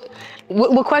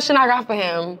what question I got for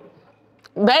him?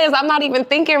 Bez, I'm not even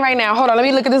thinking right now. Hold on, let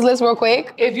me look at this list real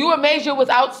quick. If you and Major was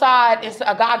outside and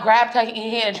a guy grabbed her in your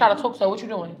hand and tried to talk to her, what you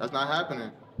doing? That's not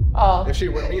happening. Oh. If she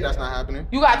with me, that's not happening.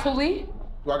 You got Thule?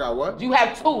 Do I got what? You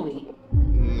have Thule.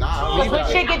 Nah, Because when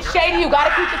shit gets shady, you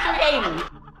gotta keep the 380.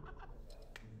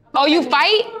 Oh, you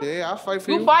fight? Yeah, I'll fight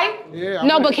for you. You fight? Yeah.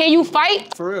 No, but can you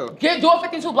fight? For real. Do a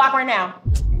 52 block right now.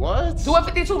 What? Do a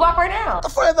 52 block right now. The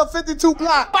fuck is a 52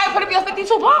 block? Fight, put it be a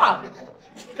 52 block.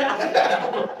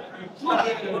 Her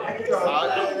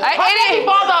baby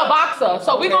father a boxer,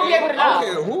 so we gonna be able to know.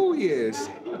 Okay, who he is?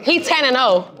 He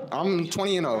 10-0. I'm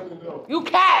 20-0. You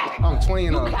cat. I'm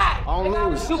 20-0. You cat. I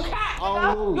don't lose. You cat. I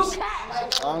don't lose. You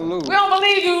cat. I don't lose. We don't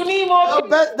believe you. You need more.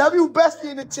 W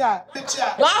bestie in the chat. Line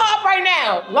him up right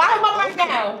now. Line him up right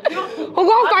now. Who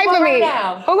gonna fight for me?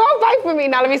 Who gonna fight for me?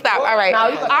 Now let me stop. All right.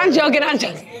 I'm joking.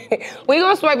 We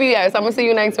gonna swipe you, yes. I'm gonna see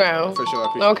you next round. For sure.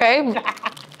 I Okay?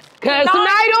 Cause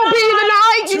tonight don't be the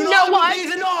night. You know what? Be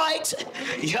the night.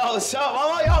 Yo, so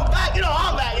I'm back. You know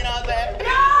I'm back. You know what I'm saying?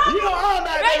 You know I'm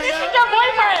back, baby. This is your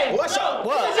boyfriend. What's up?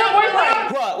 What? This is your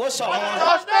boyfriend. What? What's up, man?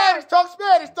 Talk Spanish, talk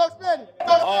Spanish, talk Spanish.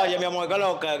 Oye, mi amor, ¿qué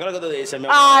lo que tú dices, mi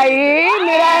amor? Ay,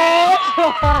 mira.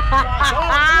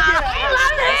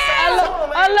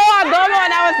 Hello, Adolo,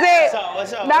 and that was it.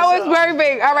 What's up? That was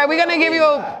perfect. All right, we're gonna give you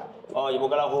a. Oye,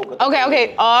 busca la juca.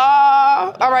 Okay.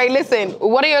 All right, listen.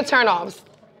 What are your turn-offs?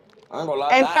 I ain't gonna lie.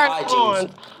 And bad turn hygiene. on.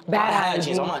 Bad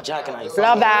hygiene. I'm not jacking at you.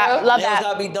 Love that. Love Nails that.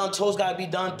 gotta be done. Toes gotta be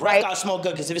done. Breath gotta smell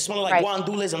good. Cause if it smells like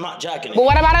guandules, I'm not jacking it. But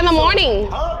what about in the morning?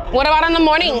 Huh? What about in the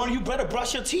morning? In the morning, you better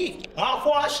brush your teeth.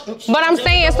 Mouthwash. But I'm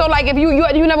saying, so like, if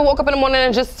you never woke up in the morning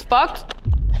and just fucked?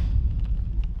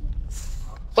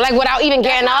 Like without even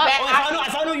getting up?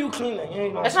 If I know you clean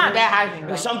it. That's not that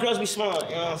hygiene. Some girls be smelling,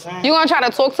 you know what I'm saying? You gonna try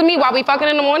to talk to me while we fucking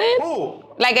in the morning? Who?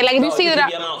 Like if you see that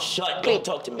Keep your mouth shut. Don't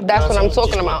talk to me. That's what I'm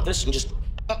talking about. Listen, just. You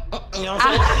know what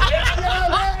I'm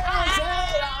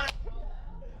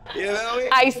saying? You know me?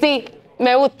 I see.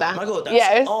 Me gusta. Me gusta.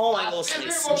 Yes. Oh my God.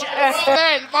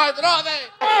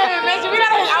 Hey, bitch, we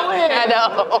gotta hang out with him. I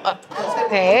know.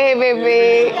 Hey,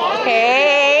 baby.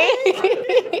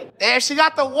 Hey. Damn, she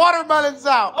got the watermelons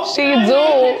out. She do.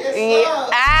 Yeah.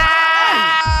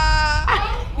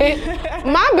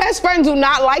 My best friend do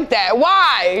not like that.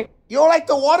 Why? You don't like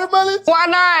the watermelons? Why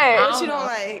not? What you don't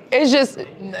like? It's just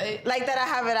like that I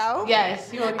have it out? Yes.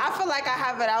 I feel like I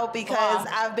have it out because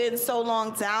I've been so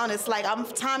long down. It's like I'm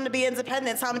time to be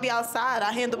independent, time to be outside.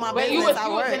 I handle my business. You was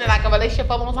in like a relationship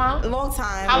for a long time? A long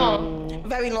time. How long?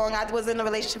 Very long. I was in a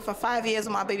relationship for 5 years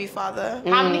with my baby father.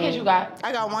 How many kids you got?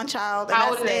 I got one child, and How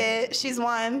that's old is it. She's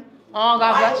 1. Oh,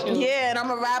 God bless you. Yeah, and I'm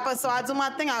a rapper, so I do my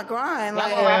thing. I grind. Y'all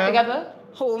gonna rap together?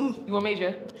 Who? You and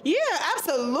Major? Yeah,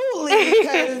 absolutely.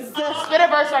 Because spit a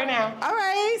verse right now. All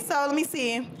right, so let me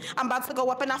see. I'm about to go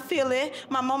up and I feel it.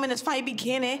 My moment is finally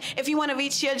beginning. If you want to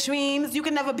reach your dreams, you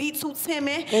can never be too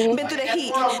timid. Been through the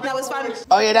heat. Now it's fine.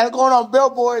 Oh yeah, that's going on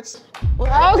billboards. Okay. All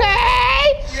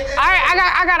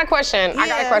right, I got a question. I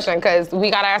got a question because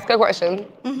we gotta ask a question.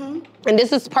 And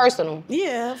this is personal.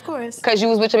 Yeah, of course. Because you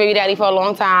was with your baby daddy for a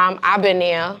long time. I've been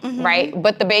there, right?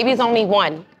 But the baby's only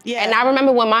 1. Yeah. And I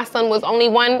remember when my son was only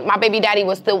 1, my baby daddy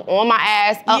was still on my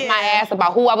ass, up my ass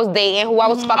about who I was dating, who I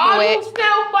was fucking with. Are you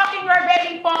still fucking your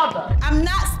baby father? I'm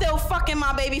not still fucking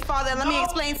my baby father. Let me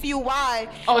explain to you why.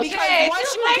 Oh, because shit.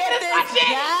 once you get this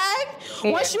gag,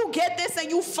 once you get this and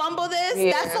you fumble this,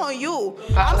 that's on you.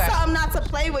 I'm something not to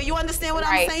play with. You understand what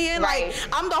I'm saying? Like,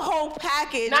 I'm the whole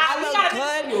package. I look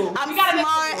good. I'm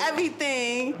smart,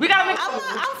 everything. I'm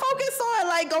focused on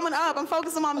like going up. I'm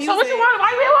focused on my music. So what you want?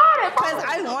 Why you want it? Because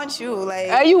I want you.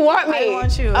 Like, you want me? I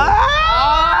want you.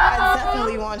 I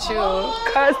definitely want you.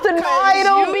 Cause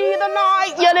tonight'll be the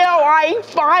night, you know, I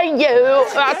find you. Oh,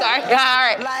 sorry. All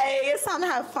right. Like, it's time to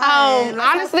have fun.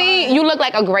 Honestly, you look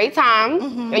like a great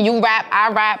time. You rap,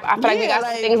 I rap. I feel like we got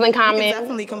some things in common. We can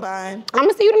definitely combine. I'm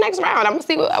gonna see you the next round. I'm gonna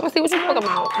see what you're talking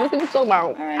about. I'm gonna see what you're talking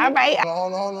about. All right.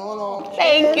 No.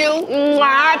 Thank you.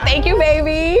 Mwah. Thank you,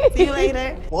 baby. See you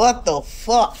later. What the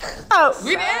fuck? Oh.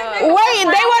 Wait,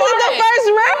 they wasn't the first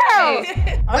round.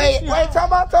 Wait, talk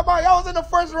about y'all was in the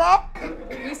first round?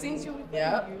 We seen you.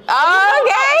 Yeah. Okay.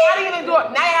 I didn't even do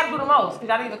it. Now you gotta do the most, because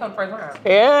I didn't even come first round.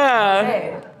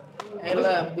 Yeah. Hey,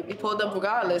 look, we pulled up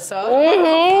regardless, so.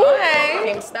 Mm-hmm.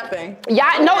 Ain't stepping.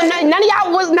 Y'all, none of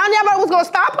y'all was gonna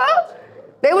stop her?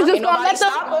 They was just gonna let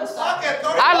them.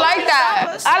 I like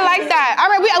that. I like that. All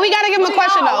right, we gotta give him a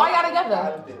question though. Why y'all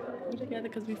together? We together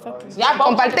because we fucking. Y'all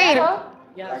both Compartir.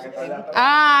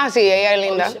 Ah, sí, ella es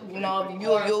linda. You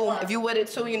know, if you with it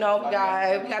too, you know, we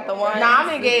got the one. Nah, I'm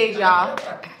engaged, y'all.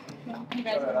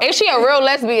 Is she a real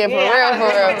lesbian for real?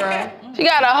 She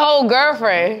got a whole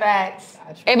girlfriend. Facts.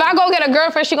 If I go get a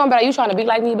girlfriend, she gonna be like, you trying to be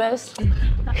like me, best? For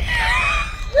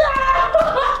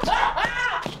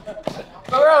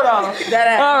real though.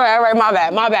 All right, my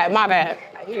bad.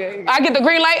 I get the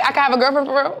green light, I can have a girlfriend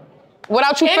for real?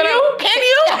 Without you feeling? Can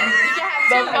you?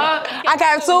 I can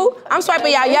have two? I'm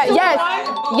swiping y'all. Yes.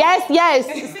 Yes.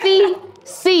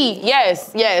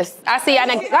 I see y'all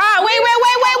next. Wait.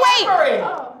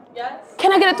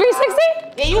 Can I get a 360?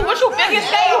 Yeah, what you figure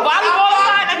stay? You volleyball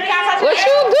line? What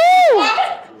you do?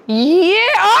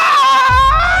 Yeah.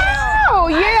 Oh,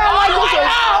 yeah, I like this one.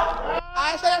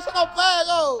 I said that's no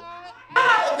pego.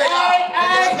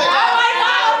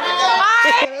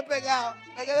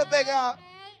 Pick out.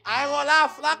 I ain't gonna lie,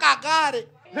 Flock, I got it.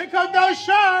 Pick up those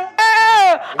shots.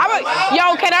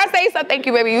 Yo, can I say something? Thank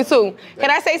you, baby. You too.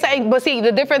 Can I say something? But see,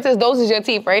 the difference is those is your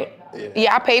teeth, right?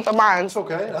 Yeah, I paid for mine. It's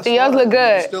okay. That's see, yours look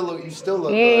good. You still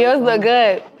look good. Yeah, yours look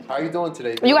good. How you doing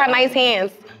today? You got nice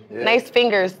hands, nice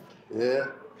fingers. Yeah.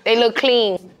 They look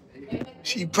clean.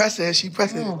 She pressing.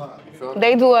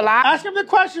 They do a lot. Ask him the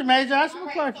question, Major. Ask him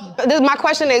the question. My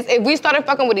question is, if we started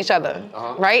fucking with each other,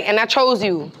 right, and I chose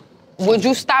you, would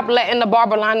you stop letting the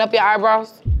barber line up your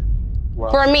eyebrows? Well,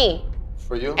 for me.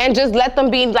 For you? And just let them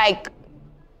be like.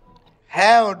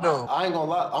 Hell no. I ain't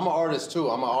gonna lie. I'm an artist too.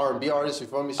 I'm an R&B artist. You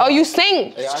feel me? So Oh, you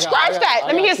sing? Hey, Scratch that.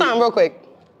 Let me hear something real quick.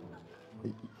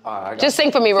 Just sing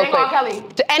for me real quick. R. Kelly.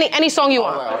 Any song you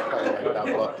want.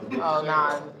 Oh,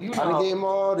 nah. You know. I done gave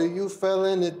all to you, fell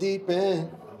in the deep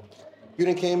end. You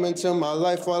done came into my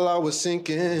life while I was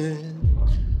sinking.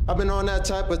 I've been on that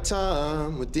type of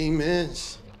time with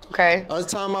demons. Okay. All the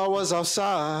time I was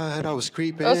outside, I was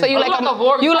creeping. Oh, so you like a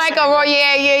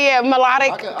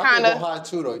melodic kind I can of. go high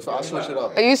too though. If I switch it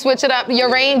up. You switch it up. Your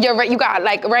range, you got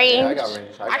like range. Yeah, I got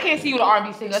range. I can't see you the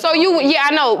R&B singer. So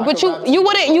I know, but you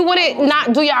wouldn't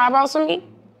not do your eyebrows for me?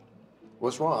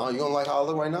 What's wrong? You don't like how I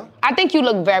look right now? I think you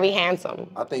look very handsome.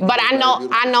 But I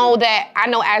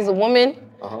know as a woman,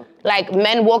 like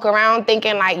men walk around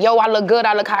thinking like, yo, I look good,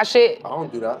 I look hot shit. I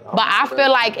don't do that. But I feel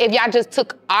like if y'all just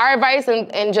took our advice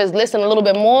and just listen a little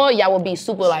bit more, y'all would be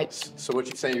super like. So what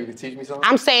you saying? You can teach me something?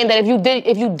 I'm saying that if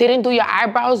you didn't do your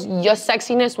eyebrows, your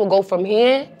sexiness will go from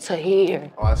here to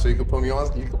here. All right, so you can put me on.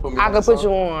 You can put me on. I could put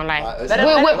you on. Like, let it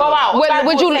go out.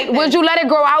 Would you let it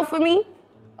grow out for me?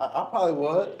 I probably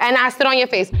would. And I sit on your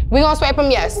face. We gonna swipe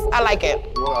him yes. I like it.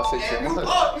 You know what I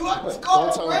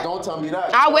say? Don't tell me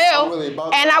that. I will, really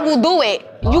and I will do it.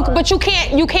 But you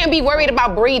can't be worried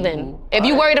about breathing. If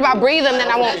you worried about breathing, then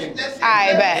I won't.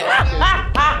 I bet.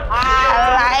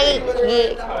 I like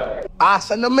it.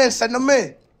 Send them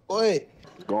in. Go ahead.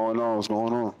 What's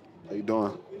going on? How you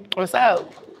doing? What's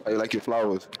up? How you like your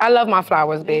flowers? I love my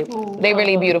flowers, babe. They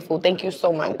really beautiful. Thank you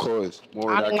so much. Of course. More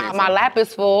where that came from. My lap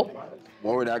is full.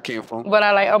 More where that came from. But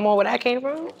I like more where that came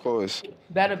from. Of course.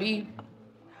 Better be.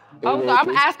 Oh, so I'm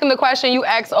asking the question you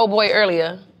asked old boy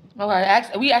earlier. Okay,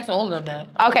 we asking all of them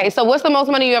that. Okay, so what's the most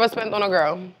money you ever spent on a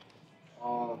girl?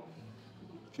 A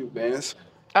few bands.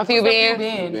 A few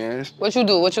bands? What you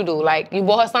do? Like, you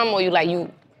bought her something or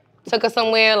you took her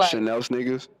somewhere? Like Chanel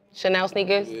sneakers. Chanel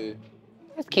sneakers? Yeah.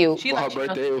 That's cute. For her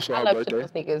birthday, it was for her birthday. Chanel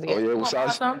sneakers, yeah. Oh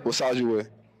yeah, what size you wear?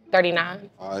 39.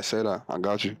 All right, say that. I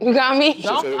got you. You got me? What's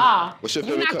your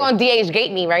You're favorite not color? gonna DH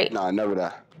gate me, right? Nah, never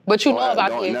that. But you know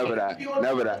about DH. Never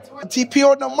that. TP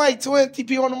on the mic, twin.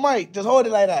 TP on the mic. Just hold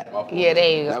it like that. Yeah,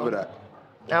 there you go. Never that.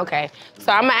 Okay.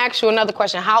 So I'm gonna ask you another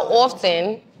question. How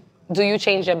often do you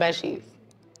change your bed sheets?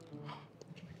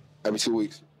 Every 2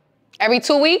 weeks. Every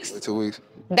 2 weeks? Every 2 weeks.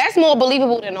 That's more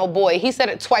believable than old boy. He said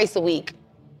it twice a week.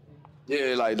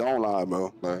 Yeah, like, don't lie,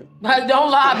 bro. Like,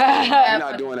 don't lie. I'm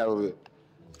not doing that with it.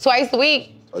 Twice a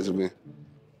week? Twice a week.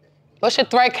 What's your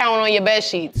thread count on your bed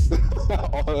sheets?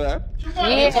 All of that?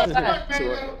 Yeah.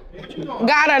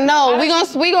 Gotta know. We gonna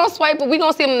swipe, but we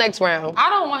gonna see him next round.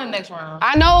 I don't want him next round.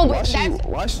 I know, but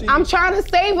Why she? I'm trying to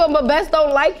save him, but Best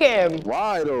don't like him.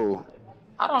 Why though?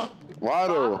 I don't. Why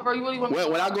though? Bro, you really want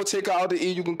when I go take her out to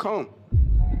eat, you can come.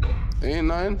 Ain't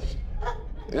nothing.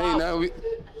 Ain't nothing.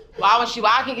 Why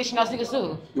I can't get Chanel sneakers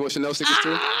too? You want Chanel sneakers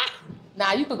too?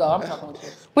 Nah, you could go. I'm talking with you.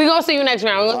 We gonna see you next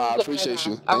round. I appreciate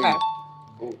you. Okay.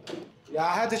 Yeah,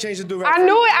 I had to change the do I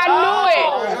knew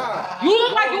it. You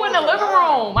look like you in the living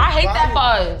room. I hate that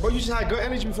buzz. But you just had good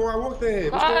energy before I walked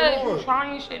in. What's Cuz, going you on?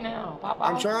 trying shit now. Bye-bye.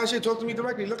 I'm trying shit. Talk to me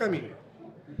directly. Look at me.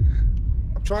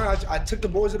 I'm trying. I took the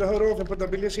boys of the hood off and put the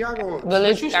Balenciaga on.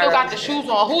 But you still got the shoes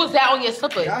on. Who is that on your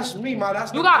slippers? That's me, man.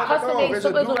 That's you the got fucking custom dog. made It's a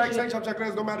slippers on do-rag you. tank top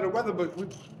check no matter the weather, but we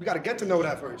gotta get to know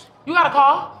that first. You got a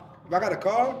car? If I got a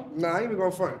car? Nah, I ain't even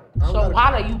going front. So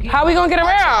how do you get? How we gonna get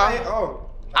around?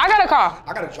 I got a car.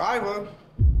 I got a driver.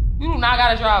 You do not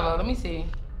got a driver. Let me see.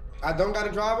 I don't got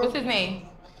a driver? What's his name?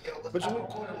 What you mean?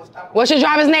 What's your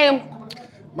driver's name?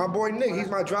 My boy Nick. He's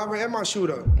my driver and my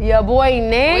shooter. Your boy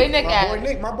Nick. Where Nick My at? boy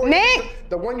Nick. My boy Nick?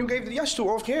 The one you gave the yes to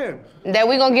off cam. That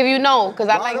we gonna give you no, cause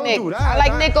I Nah, like don't Nick. do that. I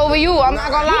like Nah. Nick over you. I'm not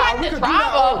gonna lie. we could do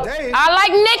that all day. I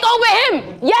like Nick over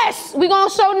him. Yes, we gonna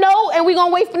show no, and we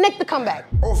gonna wait for Nick to come back.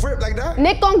 Oh, flip like that?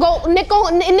 Nick gonna go. Nick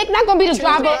not gonna be the Change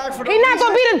driver. the ride for no He not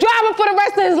gonna be the driver for the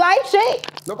rest of his life.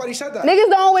 Shit. Nobody said that. Niggas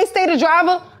don't always stay the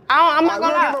driver. I'm not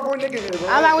gonna Get my lie. boy Nick in here, bro.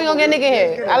 I'm like, we gonna get Nick in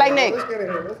here. I like Nick. Let's get in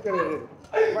here. Let's get in here.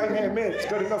 Right hand man, it's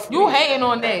good enough for You me. hating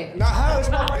on Nick. Nah, how is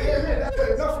my right hand man? That's good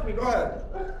enough for me. Go ahead.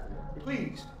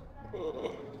 Please.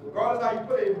 Regardless how you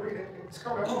put it, it's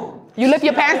coming home. You lift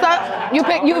your pants up. You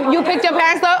picked your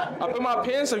pants up. I put my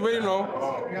pants up, you already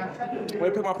know.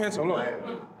 Wait, pick my pants up, look.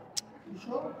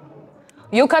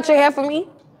 You cut your hair for me.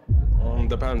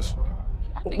 Depends.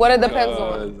 What it depends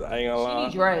on. I ain't gonna lie. She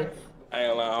need dreads. I ain't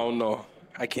gonna lie, I don't know.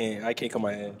 I can't cut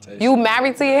my hair. You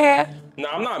married to your hair? No,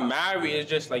 I'm not married. It's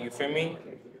just like, you feel me?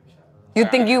 You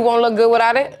think you won't look good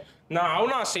without it? Nah, I would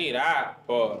not say that,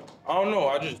 but I don't know.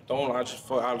 I just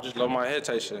love my hair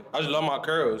type shit. I just love my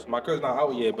curls. My curls not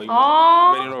out yet, but you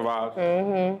already know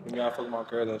vibes. You gotta fuck my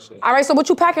curls and shit. All right, so what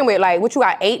you packing with? Like, what you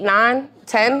got, 8, 9,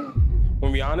 10?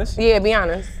 Wanna be honest? Yeah, be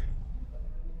honest.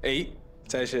 8,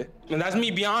 type shit. And that's me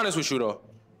being honest with you though.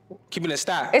 Keeping it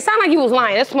stacked. It sounded like you was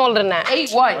lying. It's smaller than that.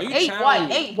 8 what? Are you 8 challenged?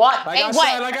 what? 8 what? Like 8 I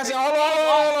what? said,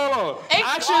 hold on.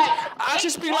 Actually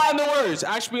speak like the words.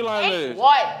 Actually like the words.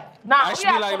 What? Nah, I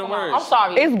speak like the words. I'm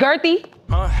sorry. It's girthy.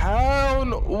 Hell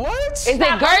no. What? Is it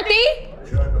girthy?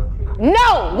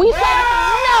 No. We said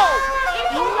no.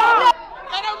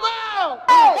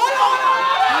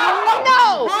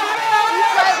 No.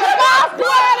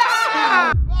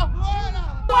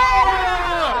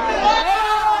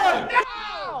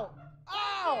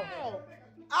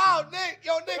 Oh, Nick.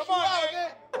 Yo, Nick, you out,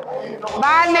 Nick.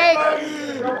 Bye, Nick.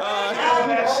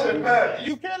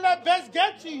 You can't let Bess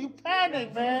get you. You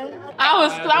panic, man. I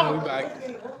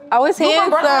was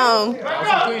handsome.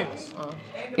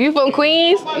 You from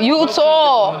Queens? You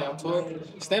tall.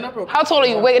 Stand up real quick. How tall are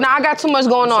you? Wait, I got too much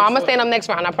going on. I'm gonna stand up next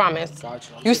round, I promise.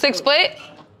 You 6 foot?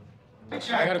 I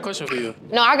got a question for you.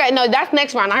 No, that's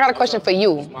next round. I got a question for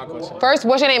you. My question. First,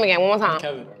 what's your name again? One more time.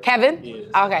 Kevin. Kevin?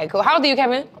 Yeah. Okay, cool. How old are you,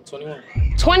 Kevin? I'm 21.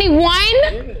 21?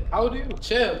 Yeah. How old are you?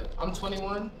 Chill. I'm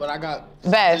 21, but I got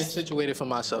Best. situated for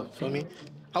myself. Feel me?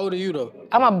 How old are you though?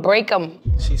 I'ma break them.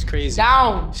 She's crazy.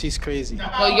 Down. She's crazy.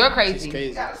 No, you're crazy. She's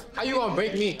crazy. How you gonna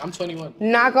break me? I'm 21.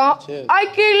 Knock off. Chill. Ay,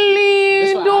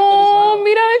 qué lindo.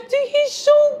 Mira, he's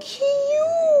so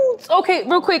cute. Okay,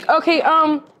 real quick. Okay,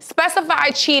 specify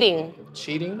cheating.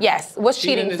 Cheating? Yes. What's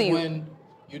cheating is to you? when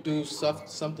you do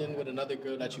something with another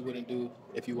girl that you wouldn't do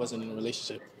if you wasn't in a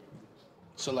relationship.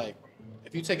 So like,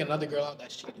 if you take another girl out,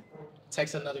 that's cheating.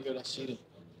 Text another girl, that's cheating.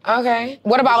 Okay.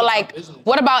 What about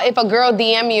if a girl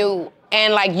DM you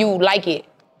and like you like it?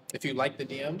 If you like the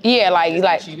DM? Yeah, like is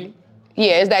that cheating?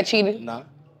 Yeah, is that cheating? Nah.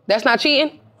 That's not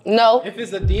cheating? No. If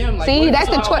it's a DM, like See, what that's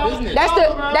if the it's about business? that's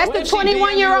What the if she DM you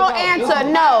 21-year-old about answer.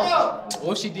 business? No.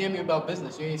 What if she DM you about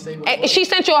business? You ain't say what. And she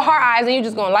sent you a heart eyes and you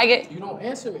just gonna like it? You don't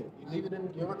answer it. You leave it in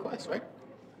your request, right?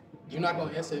 You're not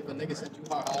gonna answer if a nigga sent you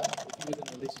heart eyes if you was in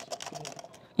a relationship.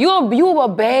 You a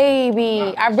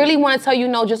baby. I really want to tell you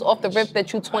no just off the rip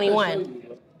that you 21.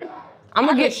 I'm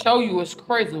gonna show you. It's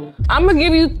crazy. I'm gonna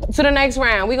give you to the next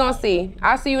round. We gonna see.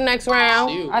 I'll see you next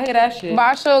round. I hear that shit.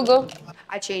 Bye, sugar.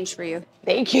 I changed for you.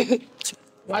 Thank you.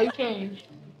 Why you change?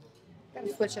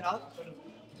 Gotta switch it up.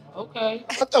 Okay.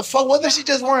 What the fuck? Wasn't she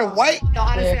just wearing white? No,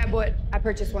 honestly, I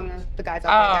purchased one of the guys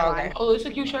out there. okay. Oh, it's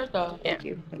a cute shirt though. Thank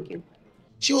you. Thank you.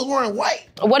 She was wearing white.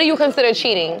 What do you consider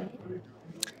cheating?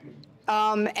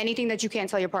 Anything that you can't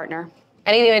tell your partner.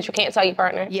 Anything that you can't tell your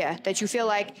partner? Yeah, that you feel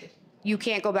like you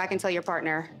can't go back and tell your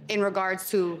partner in regards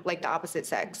to like the opposite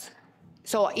sex.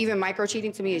 So even micro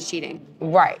cheating to me is cheating.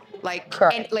 Right. Like,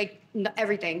 Correct. and, like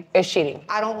everything. It's cheating.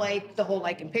 I don't like the whole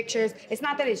liking pictures. It's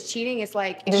not that it's cheating. It's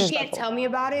like if you can't tell me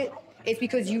about it, it's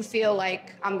because you feel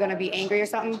like I'm gonna be angry or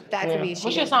something, that could be cheating.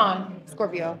 What's your sign?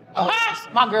 Scorpio. Oh,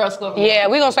 my girl Scorpio. Yeah,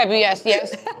 we gonna swipe you yes.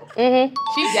 Mm-hmm.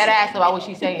 She's dead ass about what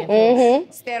she's saying. Too.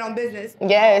 Stand on business.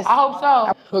 Yes. I hope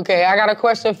so. Okay, I got a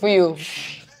question for you.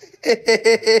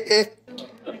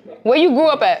 Where you grew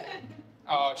up at?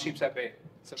 Sheepshead Bay.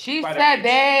 Sheepshead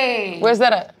Bay. Where's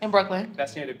that at? In Brooklyn.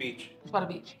 That's near the beach. It's by the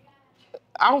beach.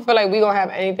 I don't feel like we gonna have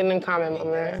anything in common, my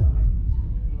man.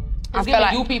 It's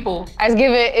giving you people.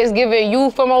 It's giving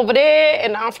you from over there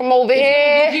and I'm from over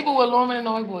here. You people with Norman and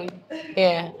Noy Boy.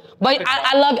 Yeah, but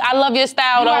I love your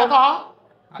style You though. got a call?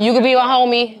 You could be my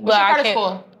homie, but What's your I credit can't.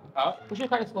 score? Huh? What's your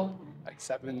credit score? Like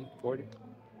 740.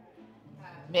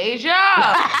 Major.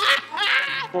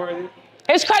 40.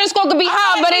 His credit score could be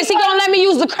high, but is he gonna let me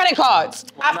use the credit cards?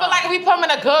 I feel like if we put him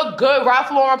in a good Ralph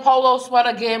Lauren polo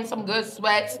sweater, give him some good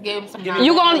sweats, give him some.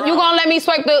 You gonna let me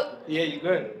swipe the? Yeah, you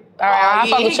good. All right, I'll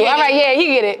fuck with you. All right, yeah, he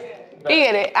get it. He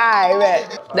get it. All right,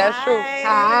 bet. That's true.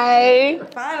 Hi.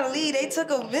 Finally, they took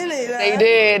a minute.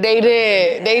 They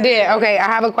did. Okay, I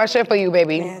have a question for you,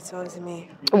 baby. Yeah, talk to me.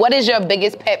 What is your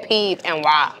biggest pet peeve and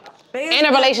why? In a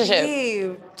relationship.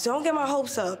 Peeve. Don't get my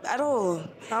hopes up at all.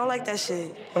 I don't like that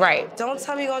shit. Right. Don't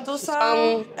tell me you're gonna do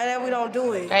something and then we don't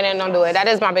do it. And then don't do it. That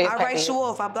is my biggest I pet write peeve. you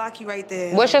off. I block you right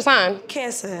there. What's your sign?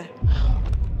 Cancer.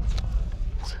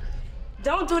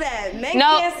 Don't do that. Men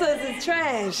No. cancers is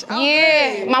trash.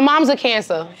 Yeah, my mom's a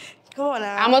Cancer. Come on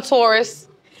now. I'm a Taurus.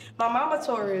 My mama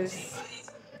Taurus.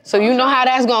 So you know how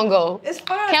that's gonna go. It's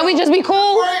fine. Can we just be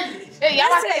cool? Yeah,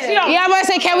 I'm about to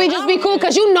say, can we just be cool?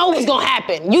 Because you know what's gonna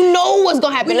happen. You know what's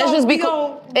gonna happen. Let's just be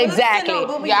cool. Exactly.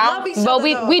 Yeah. But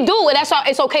we do it. That's all.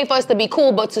 It's okay for us to be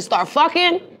cool, but to start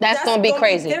fucking, that's gonna be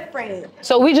crazy. Different.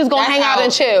 So we just gonna hang out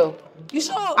and chill. You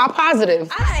sure? I'm positive.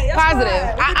 That's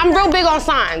Positive. fine. I'm real big on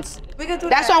signs. We can do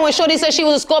That's that. why when Shorty said she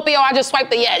was a Scorpio, I just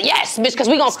swiped the yes, bitch, because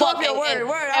we gonna fuck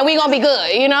and we gonna be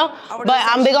good, you know? But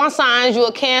I'm big on signs. You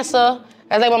a Cancer.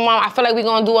 That's like my mom. I feel like we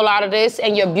gonna do a lot of this,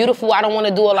 and you're beautiful. I don't want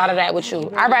to do a lot of that with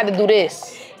you. I'd rather do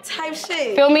this. Type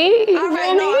shit. Feel me? You All right,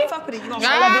 feel no, me? I fuck with it. You gonna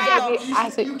I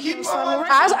see. You keep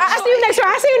I see you next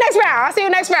round. I see you next round. I see you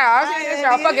next round. I see you next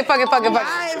round. Fuck it. All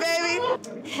right,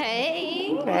 baby.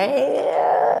 Hey.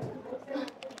 Hey.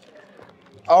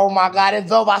 Oh my God, it's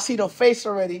dope. I see the face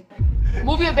already.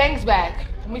 Move your bangs back.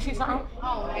 Let me see something.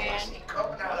 Oh man.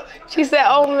 She said,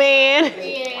 "Oh man."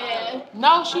 Yeah.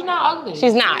 No, she's not ugly.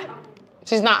 She's not.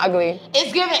 She's not ugly.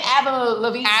 It's giving Avril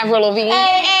Lavigne. Avril Lavigne.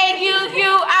 Hey, you.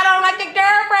 I don't like your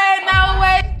girlfriend. No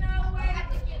way.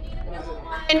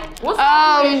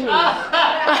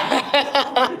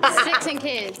 What's Six and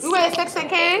kids. You wear 6 and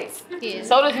kids? Yeah.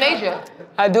 So does Major.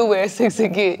 I do wear 6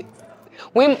 and kids. You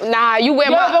wear You my.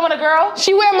 ever been with a girl?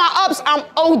 She wear my ups. I'm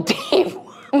OD.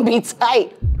 I'm be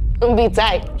tight.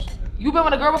 You been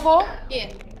with a girl before?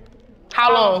 Yeah.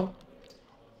 How long?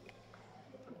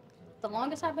 The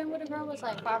longest I've been with a girl was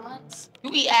like 5 months.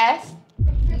 You eat ass?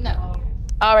 No.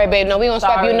 All right, babe. No, we gonna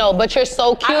swipe you no, but you're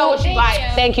so cute. I know what you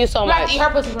like. Thank you so You much. like to eat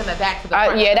her pussy from the back to the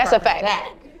front. Yeah, that's a fact.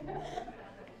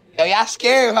 Yo, y'all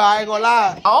scared her, I ain't gonna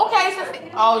lie. Okay, so,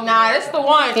 oh nah, that's the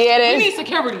one. Yeah, it is. We need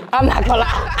security. I'm not gonna lie.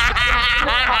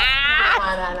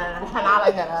 I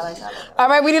like that. All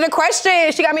right, we need a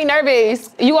question. She got me nervous.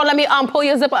 You gonna let me pull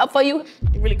your zipper up for you?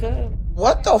 You really could.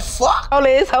 What the fuck? Hold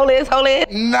this.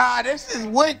 Nah, this is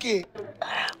wicked.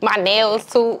 My nails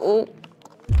too. Ooh.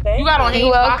 You got on You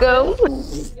welcome.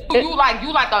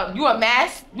 You a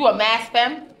mass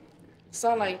femme?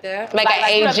 Something like that. Like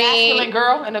an you a AG. masculine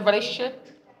girl in a relationship?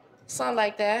 Something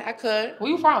like that. I could.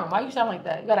 Where you from? Why you sound like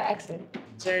that? You got an accent.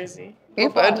 Jersey. You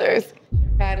from Jersey?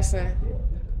 Patterson.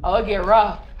 Oh, it get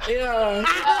rough. Yeah.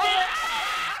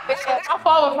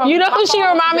 You know who she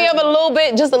remind me of a little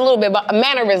bit, just a little bit, but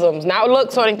mannerisms, not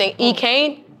looks or anything. E.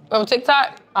 Kane from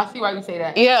TikTok. I see why you say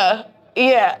that. Yeah.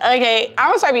 Okay. I'm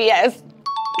gonna say yes.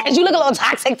 Cause you look a little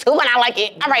toxic too, and I like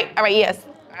it. All right, yes.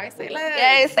 All right, say less.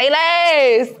 Yes, say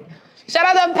less. Shout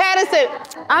out to Patterson.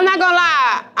 I'm not gonna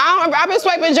lie. I've been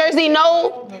swiping Jersey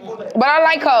no, but I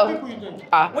like her.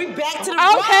 We back to the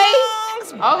okay.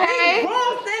 Bronx. Okay.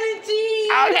 Bronx energy.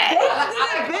 Okay.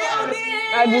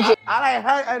 I like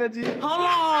her energy. Hold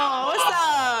on. What's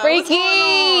up? Freaky.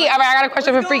 All right, I got a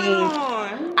question for Freaky.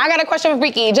 I got a question for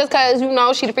Freaky. Just cause you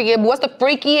know she the freakiest. What's the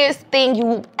freakiest thing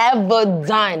you've ever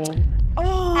done?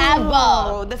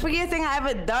 Oh, the freakiest thing I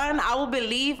ever done, I will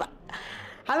believe.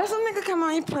 I let some nigga come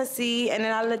on your pussy, and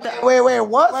then I let the. Wait,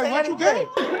 what? What you get? Wait.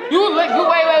 You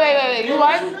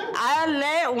what? I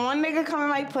let one nigga come in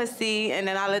my pussy, and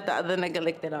then I let the other nigga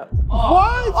lick it up.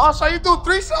 What? Oh, so you do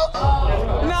threesomes?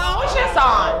 No, What's your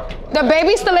song? The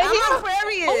baby still in here? I'm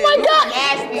Aquarius. Oh my God.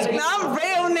 Nasty. No, I'm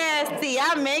real nasty.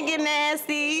 I make it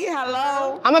nasty.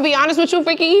 Hello. I'm gonna be honest with you,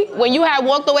 Freaky. When you had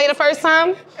walked away the first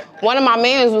time, one of my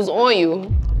mans was on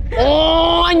you.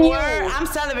 On you. I'm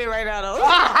celibate right now, though.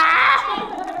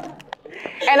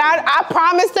 And I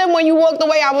promised him when you walked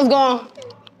away, I was going,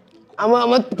 I'm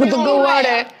gonna put the good word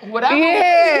in. Whatever.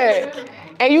 Yeah.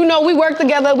 And you know we work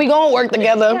together, we gonna work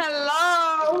together.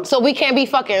 Hello. So we can't be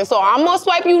fucking. So I'm gonna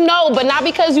swipe you no, but not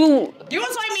because you. You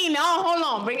gonna swipe me no? Hold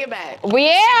on, bring it back.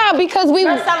 Yeah, because we.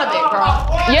 You're celibate, bro.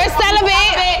 You're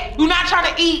celibate. You're not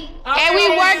trying to eat. And we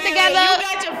work together. You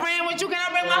got your friend with you. Can I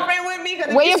bring my friend with me?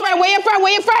 Where your friend? Where your friend?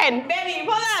 Where your friend? Baby,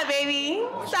 pull up, baby.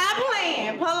 Stop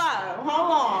playing. Pull up.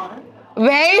 Hold on.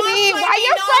 Baby, why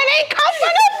your friend ain't come for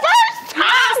the first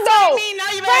time though? No,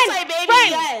 you better say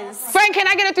baby. Yes. Friend, can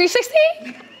I get a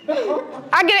 360?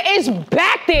 I get it. It's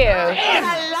back there.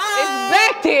 Hello. It's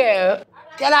back there.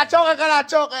 Can I choke? Can I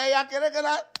choke? Y'all can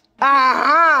I?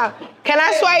 Can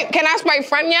I swipe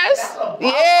friend? Yes.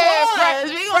 Yeah,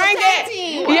 friend. Friend get.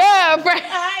 Yeah, friend.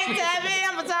 Hi, Tabby.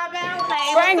 I'm a top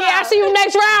out. Friend get. I see you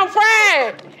next round,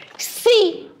 friend.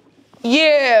 See.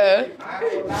 Yeah.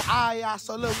 Yeah,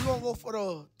 so look, we're gonna go for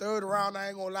the third round. I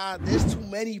ain't gonna lie. There's too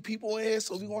many people in here,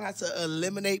 so we're gonna have to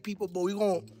eliminate people, but we're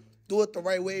gonna do it the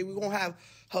right way. We're gonna have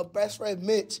her best friend,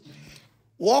 Mitch,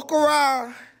 walk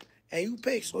around and you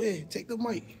pick. So here, take the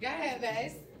mic. Go ahead,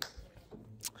 Bass.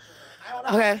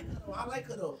 Okay. I like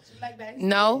her though. She like Bass.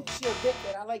 No. She a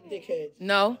dickhead. I like dickheads.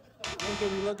 No.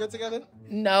 Can we look good together?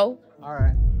 No. All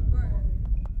right.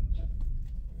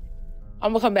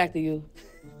 I'm gonna come back to you.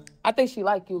 I think she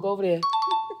like you. Go over there.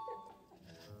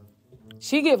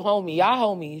 She give homie.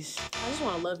 Y'all homies. I just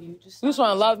want to love you. You just want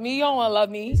to love me? You don't want to love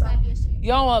me? You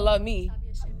don't want to love me?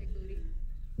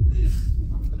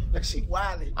 She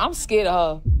wildin'. I'm scared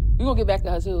of her. We gonna get back to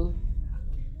her too.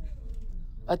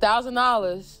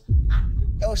 $1,000.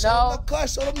 Yo, show them the cut.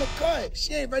 Show them the cut.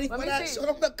 She ain't ready for that. Show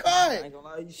them the cut. I ain't gonna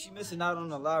lie, she missing out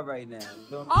on a lot right now. You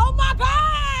feel me? Oh my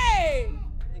God!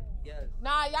 Yes.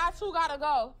 Nah, y'all two gotta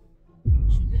go.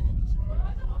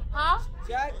 Huh?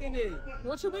 Jacking it.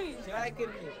 What you mean? Jacking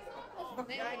it.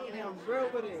 Jacking it. I'm real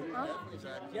with it. Huh?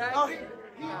 Oh, he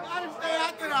gotta stay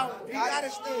after that one. He gotta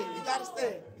stay. He gotta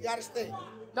stay. He gotta stay.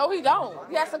 No, he don't.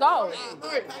 He has to go.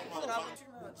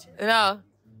 No.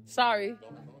 Sorry.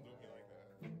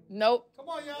 Nope. Come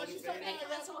on, y'all. She said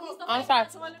I'm sorry.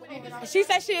 She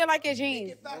said she didn't like your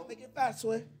jeans. Make it fast,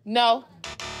 Sway. No.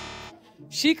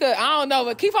 She could. I don't know,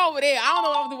 but keep over there. I don't know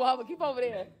what I'm doing with her, but keep over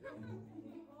there.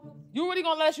 You really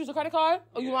gonna let us use a credit card?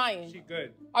 Or you lying? She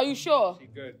good. Are you sure? She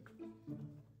good.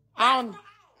 I don't.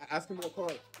 Ask him what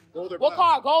card. Gold or What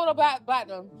card? Gold or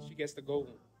platinum? She gets the gold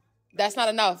one. That's not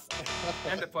enough.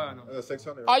 And the platinum.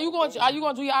 600. Are you going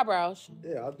to do your eyebrows?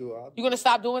 Yeah, I'll do it. You gonna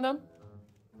stop doing them?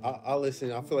 I'll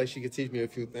listen. I feel like she could teach me a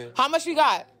few things. How much you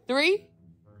got? 3?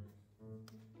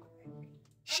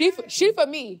 She for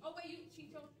me.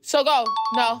 So go.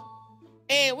 No.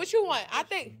 And what you want? I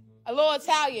think a little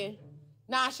Italian.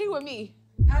 Nah, she with me.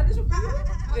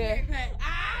 Yeah.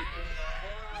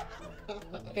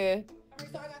 Yeah.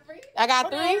 I got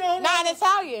 3. Nah, an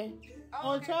Italian.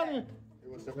 Oh, Italian.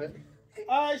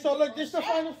 All right, so look, this is the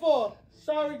final 4.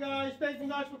 Sorry, guys. Thank you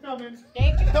guys for coming.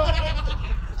 Thank you.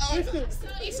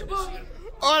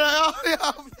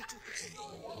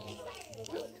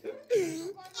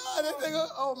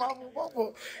 Oh, my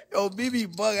boo. Yo,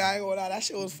 BB Bug, I ain't gonna lie. That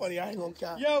shit was funny. I ain't gonna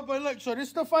count. Yo, but look, so this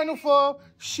is the final 4.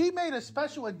 She made a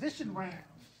special edition round.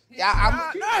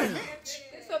 Yeah, It's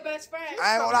her best friend.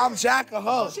 I ain't gonna lie. I'm jacking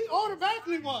her. She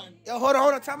automatically won. Yo, hold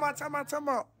on. Time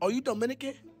out. Are you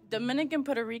Dominican? Dominican,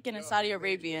 Puerto Rican, and Saudi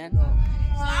Arabian.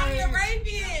 Saudi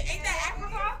Arabian. Ain't that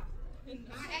Africa?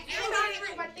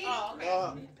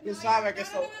 Tú sabes que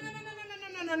eso.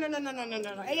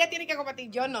 No. Ella tiene que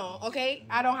compartir. Yo no, okay?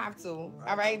 I don't have to.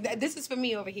 All right? This is for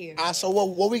me over here. So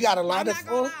what we got a lot of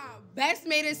for? Best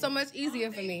made it so much easier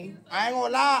for me. I ain't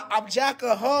gonna lie. I'm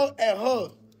jacking her and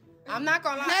her. I'm not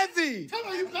gonna lie. Levy. Come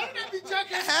on, you better not be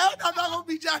jacking. Hell, I'm not gonna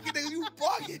be jacking nigga. You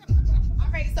bugging. All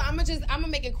right, so I'm gonna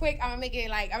make it quick. I'm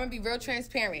gonna be real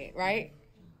transparent, right?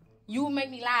 You make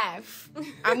me laugh.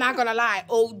 I'm not gonna lie.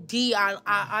 OD,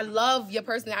 I love your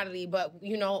personality, but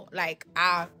you know, like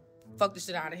I fuck the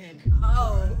shit out of him.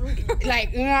 Oh,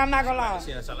 like I'm not gonna lie.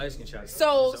 Yeah, that's a light skin shot.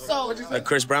 So Like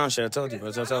Chris Brown shit, I told you.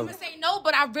 I'm gonna say no,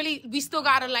 but we still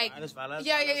gotta like. That's fine.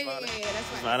 Yeah.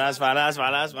 That's fine. That's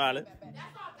fine.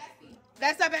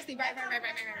 That's not bestie. Right.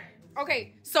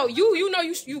 Okay, so you know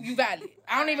you valid.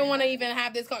 I don't even want to even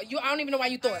have this call. I don't even know why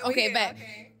you thought. Okay, bet.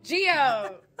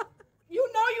 Gia, you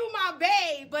know you my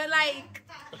babe, but like,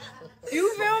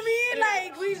 you feel me?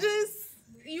 Like we just,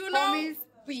 you know.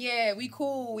 But yeah, we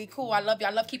cool. I love you.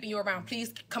 I love keeping you around.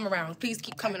 Please come around. Please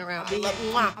keep coming around.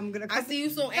 I see you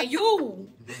soon. And you.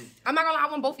 I'm not gonna lie, I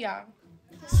want both y'all.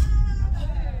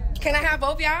 Can I have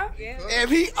both y'all? Yeah. If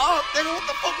he up, nigga, what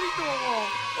the fuck we doing wrong?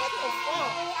 What the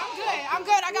fuck? I'm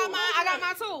good. I got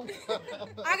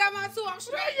mine too. I'm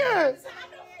straight. Yes.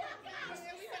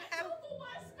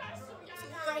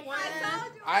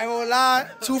 I ain't gonna lie,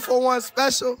 2 for 1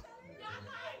 special.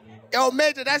 Yo,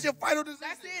 Major, that's your final decision.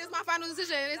 That's it. It's my final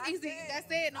decision. It's easy. That's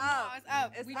it. No more. It's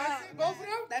up. It's both of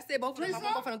them? That's it. Both of them. I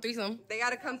want both of them threesome. They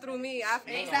gotta come through me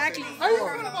after. Exactly. How you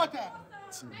feeling about that?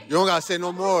 You don't gotta say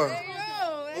no more.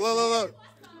 Look.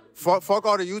 Fuck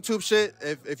all the YouTube shit.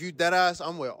 If you dead ass,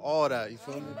 I'm with all that. You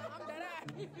feel me?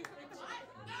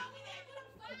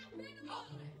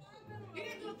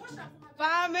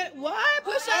 5 minutes. What?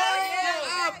 Push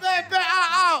up. Look.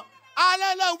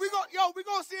 We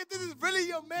gonna see if this is really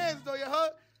your man's though, you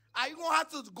heard? You gonna have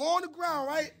to go on the ground,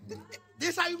 right?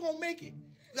 This how you gonna make it.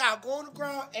 You gotta go on the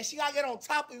ground, and she gotta get on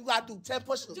top of you. You gotta do 10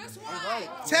 push-ups. Just one.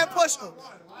 10 push-ups.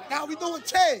 Now we doing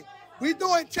 10. We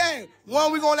doing 10.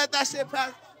 One, we gonna let that shit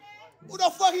pass. Who the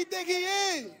fuck he think he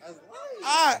is?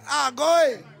 All right, go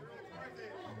ahead.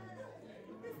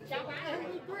 Just one. How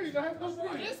do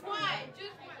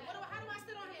I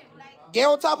sit on him? Get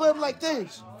on top of him like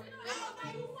this.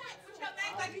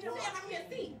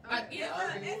 Damn,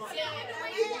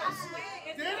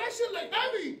 that shit look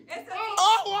heavy.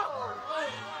 Oh,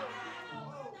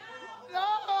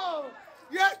 no.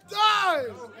 Yes,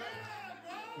 done.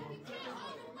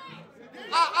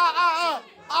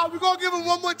 We're going to give him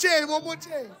one more chance.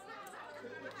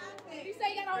 He said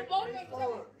you got on both of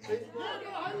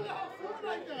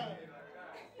them.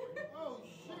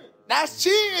 That's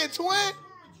cheating, twin.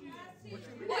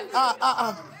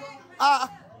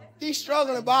 He's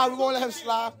struggling, Bob. We're going to let him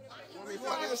slide.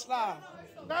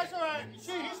 That's all right.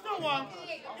 See, he still won.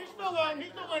 He's the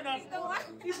winner.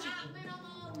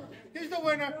 He's the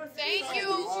winner. Thank you.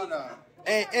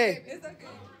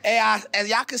 Hey, as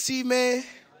y'all can see, man,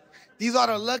 these are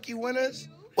the lucky winners.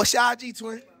 What's your IG,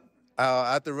 twin?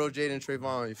 At the real Jaden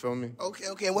Trayvon, you feel me?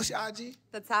 Okay. What's your IG?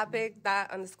 The topic,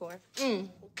 _.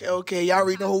 Okay. Y'all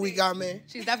already know who we got, man.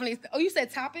 She's definitely. Oh, you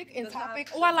said topic and topic.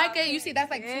 Oh, I like it. You see,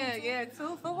 that's like Yeah,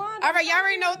 2 for 1. All right, y'all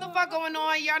already know what the fuck going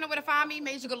on. Y'all know where to find me.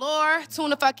 Major Galore. Tune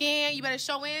the fuck in. You better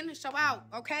show in, show out.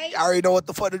 Okay. Y'all already know what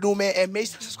the fuck to do, man. And make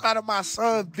sure to subscribe to my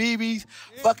son BB's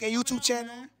fucking YouTube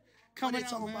channel. Coming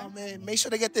out, man. Make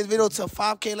sure to get this video to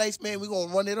 5K likes, man. We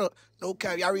gonna run it up. No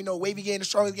cap. Y'all already know Wavy getting the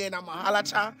strongest game. I'ma holla at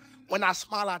y'all when I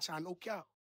smile at y'all. No cap.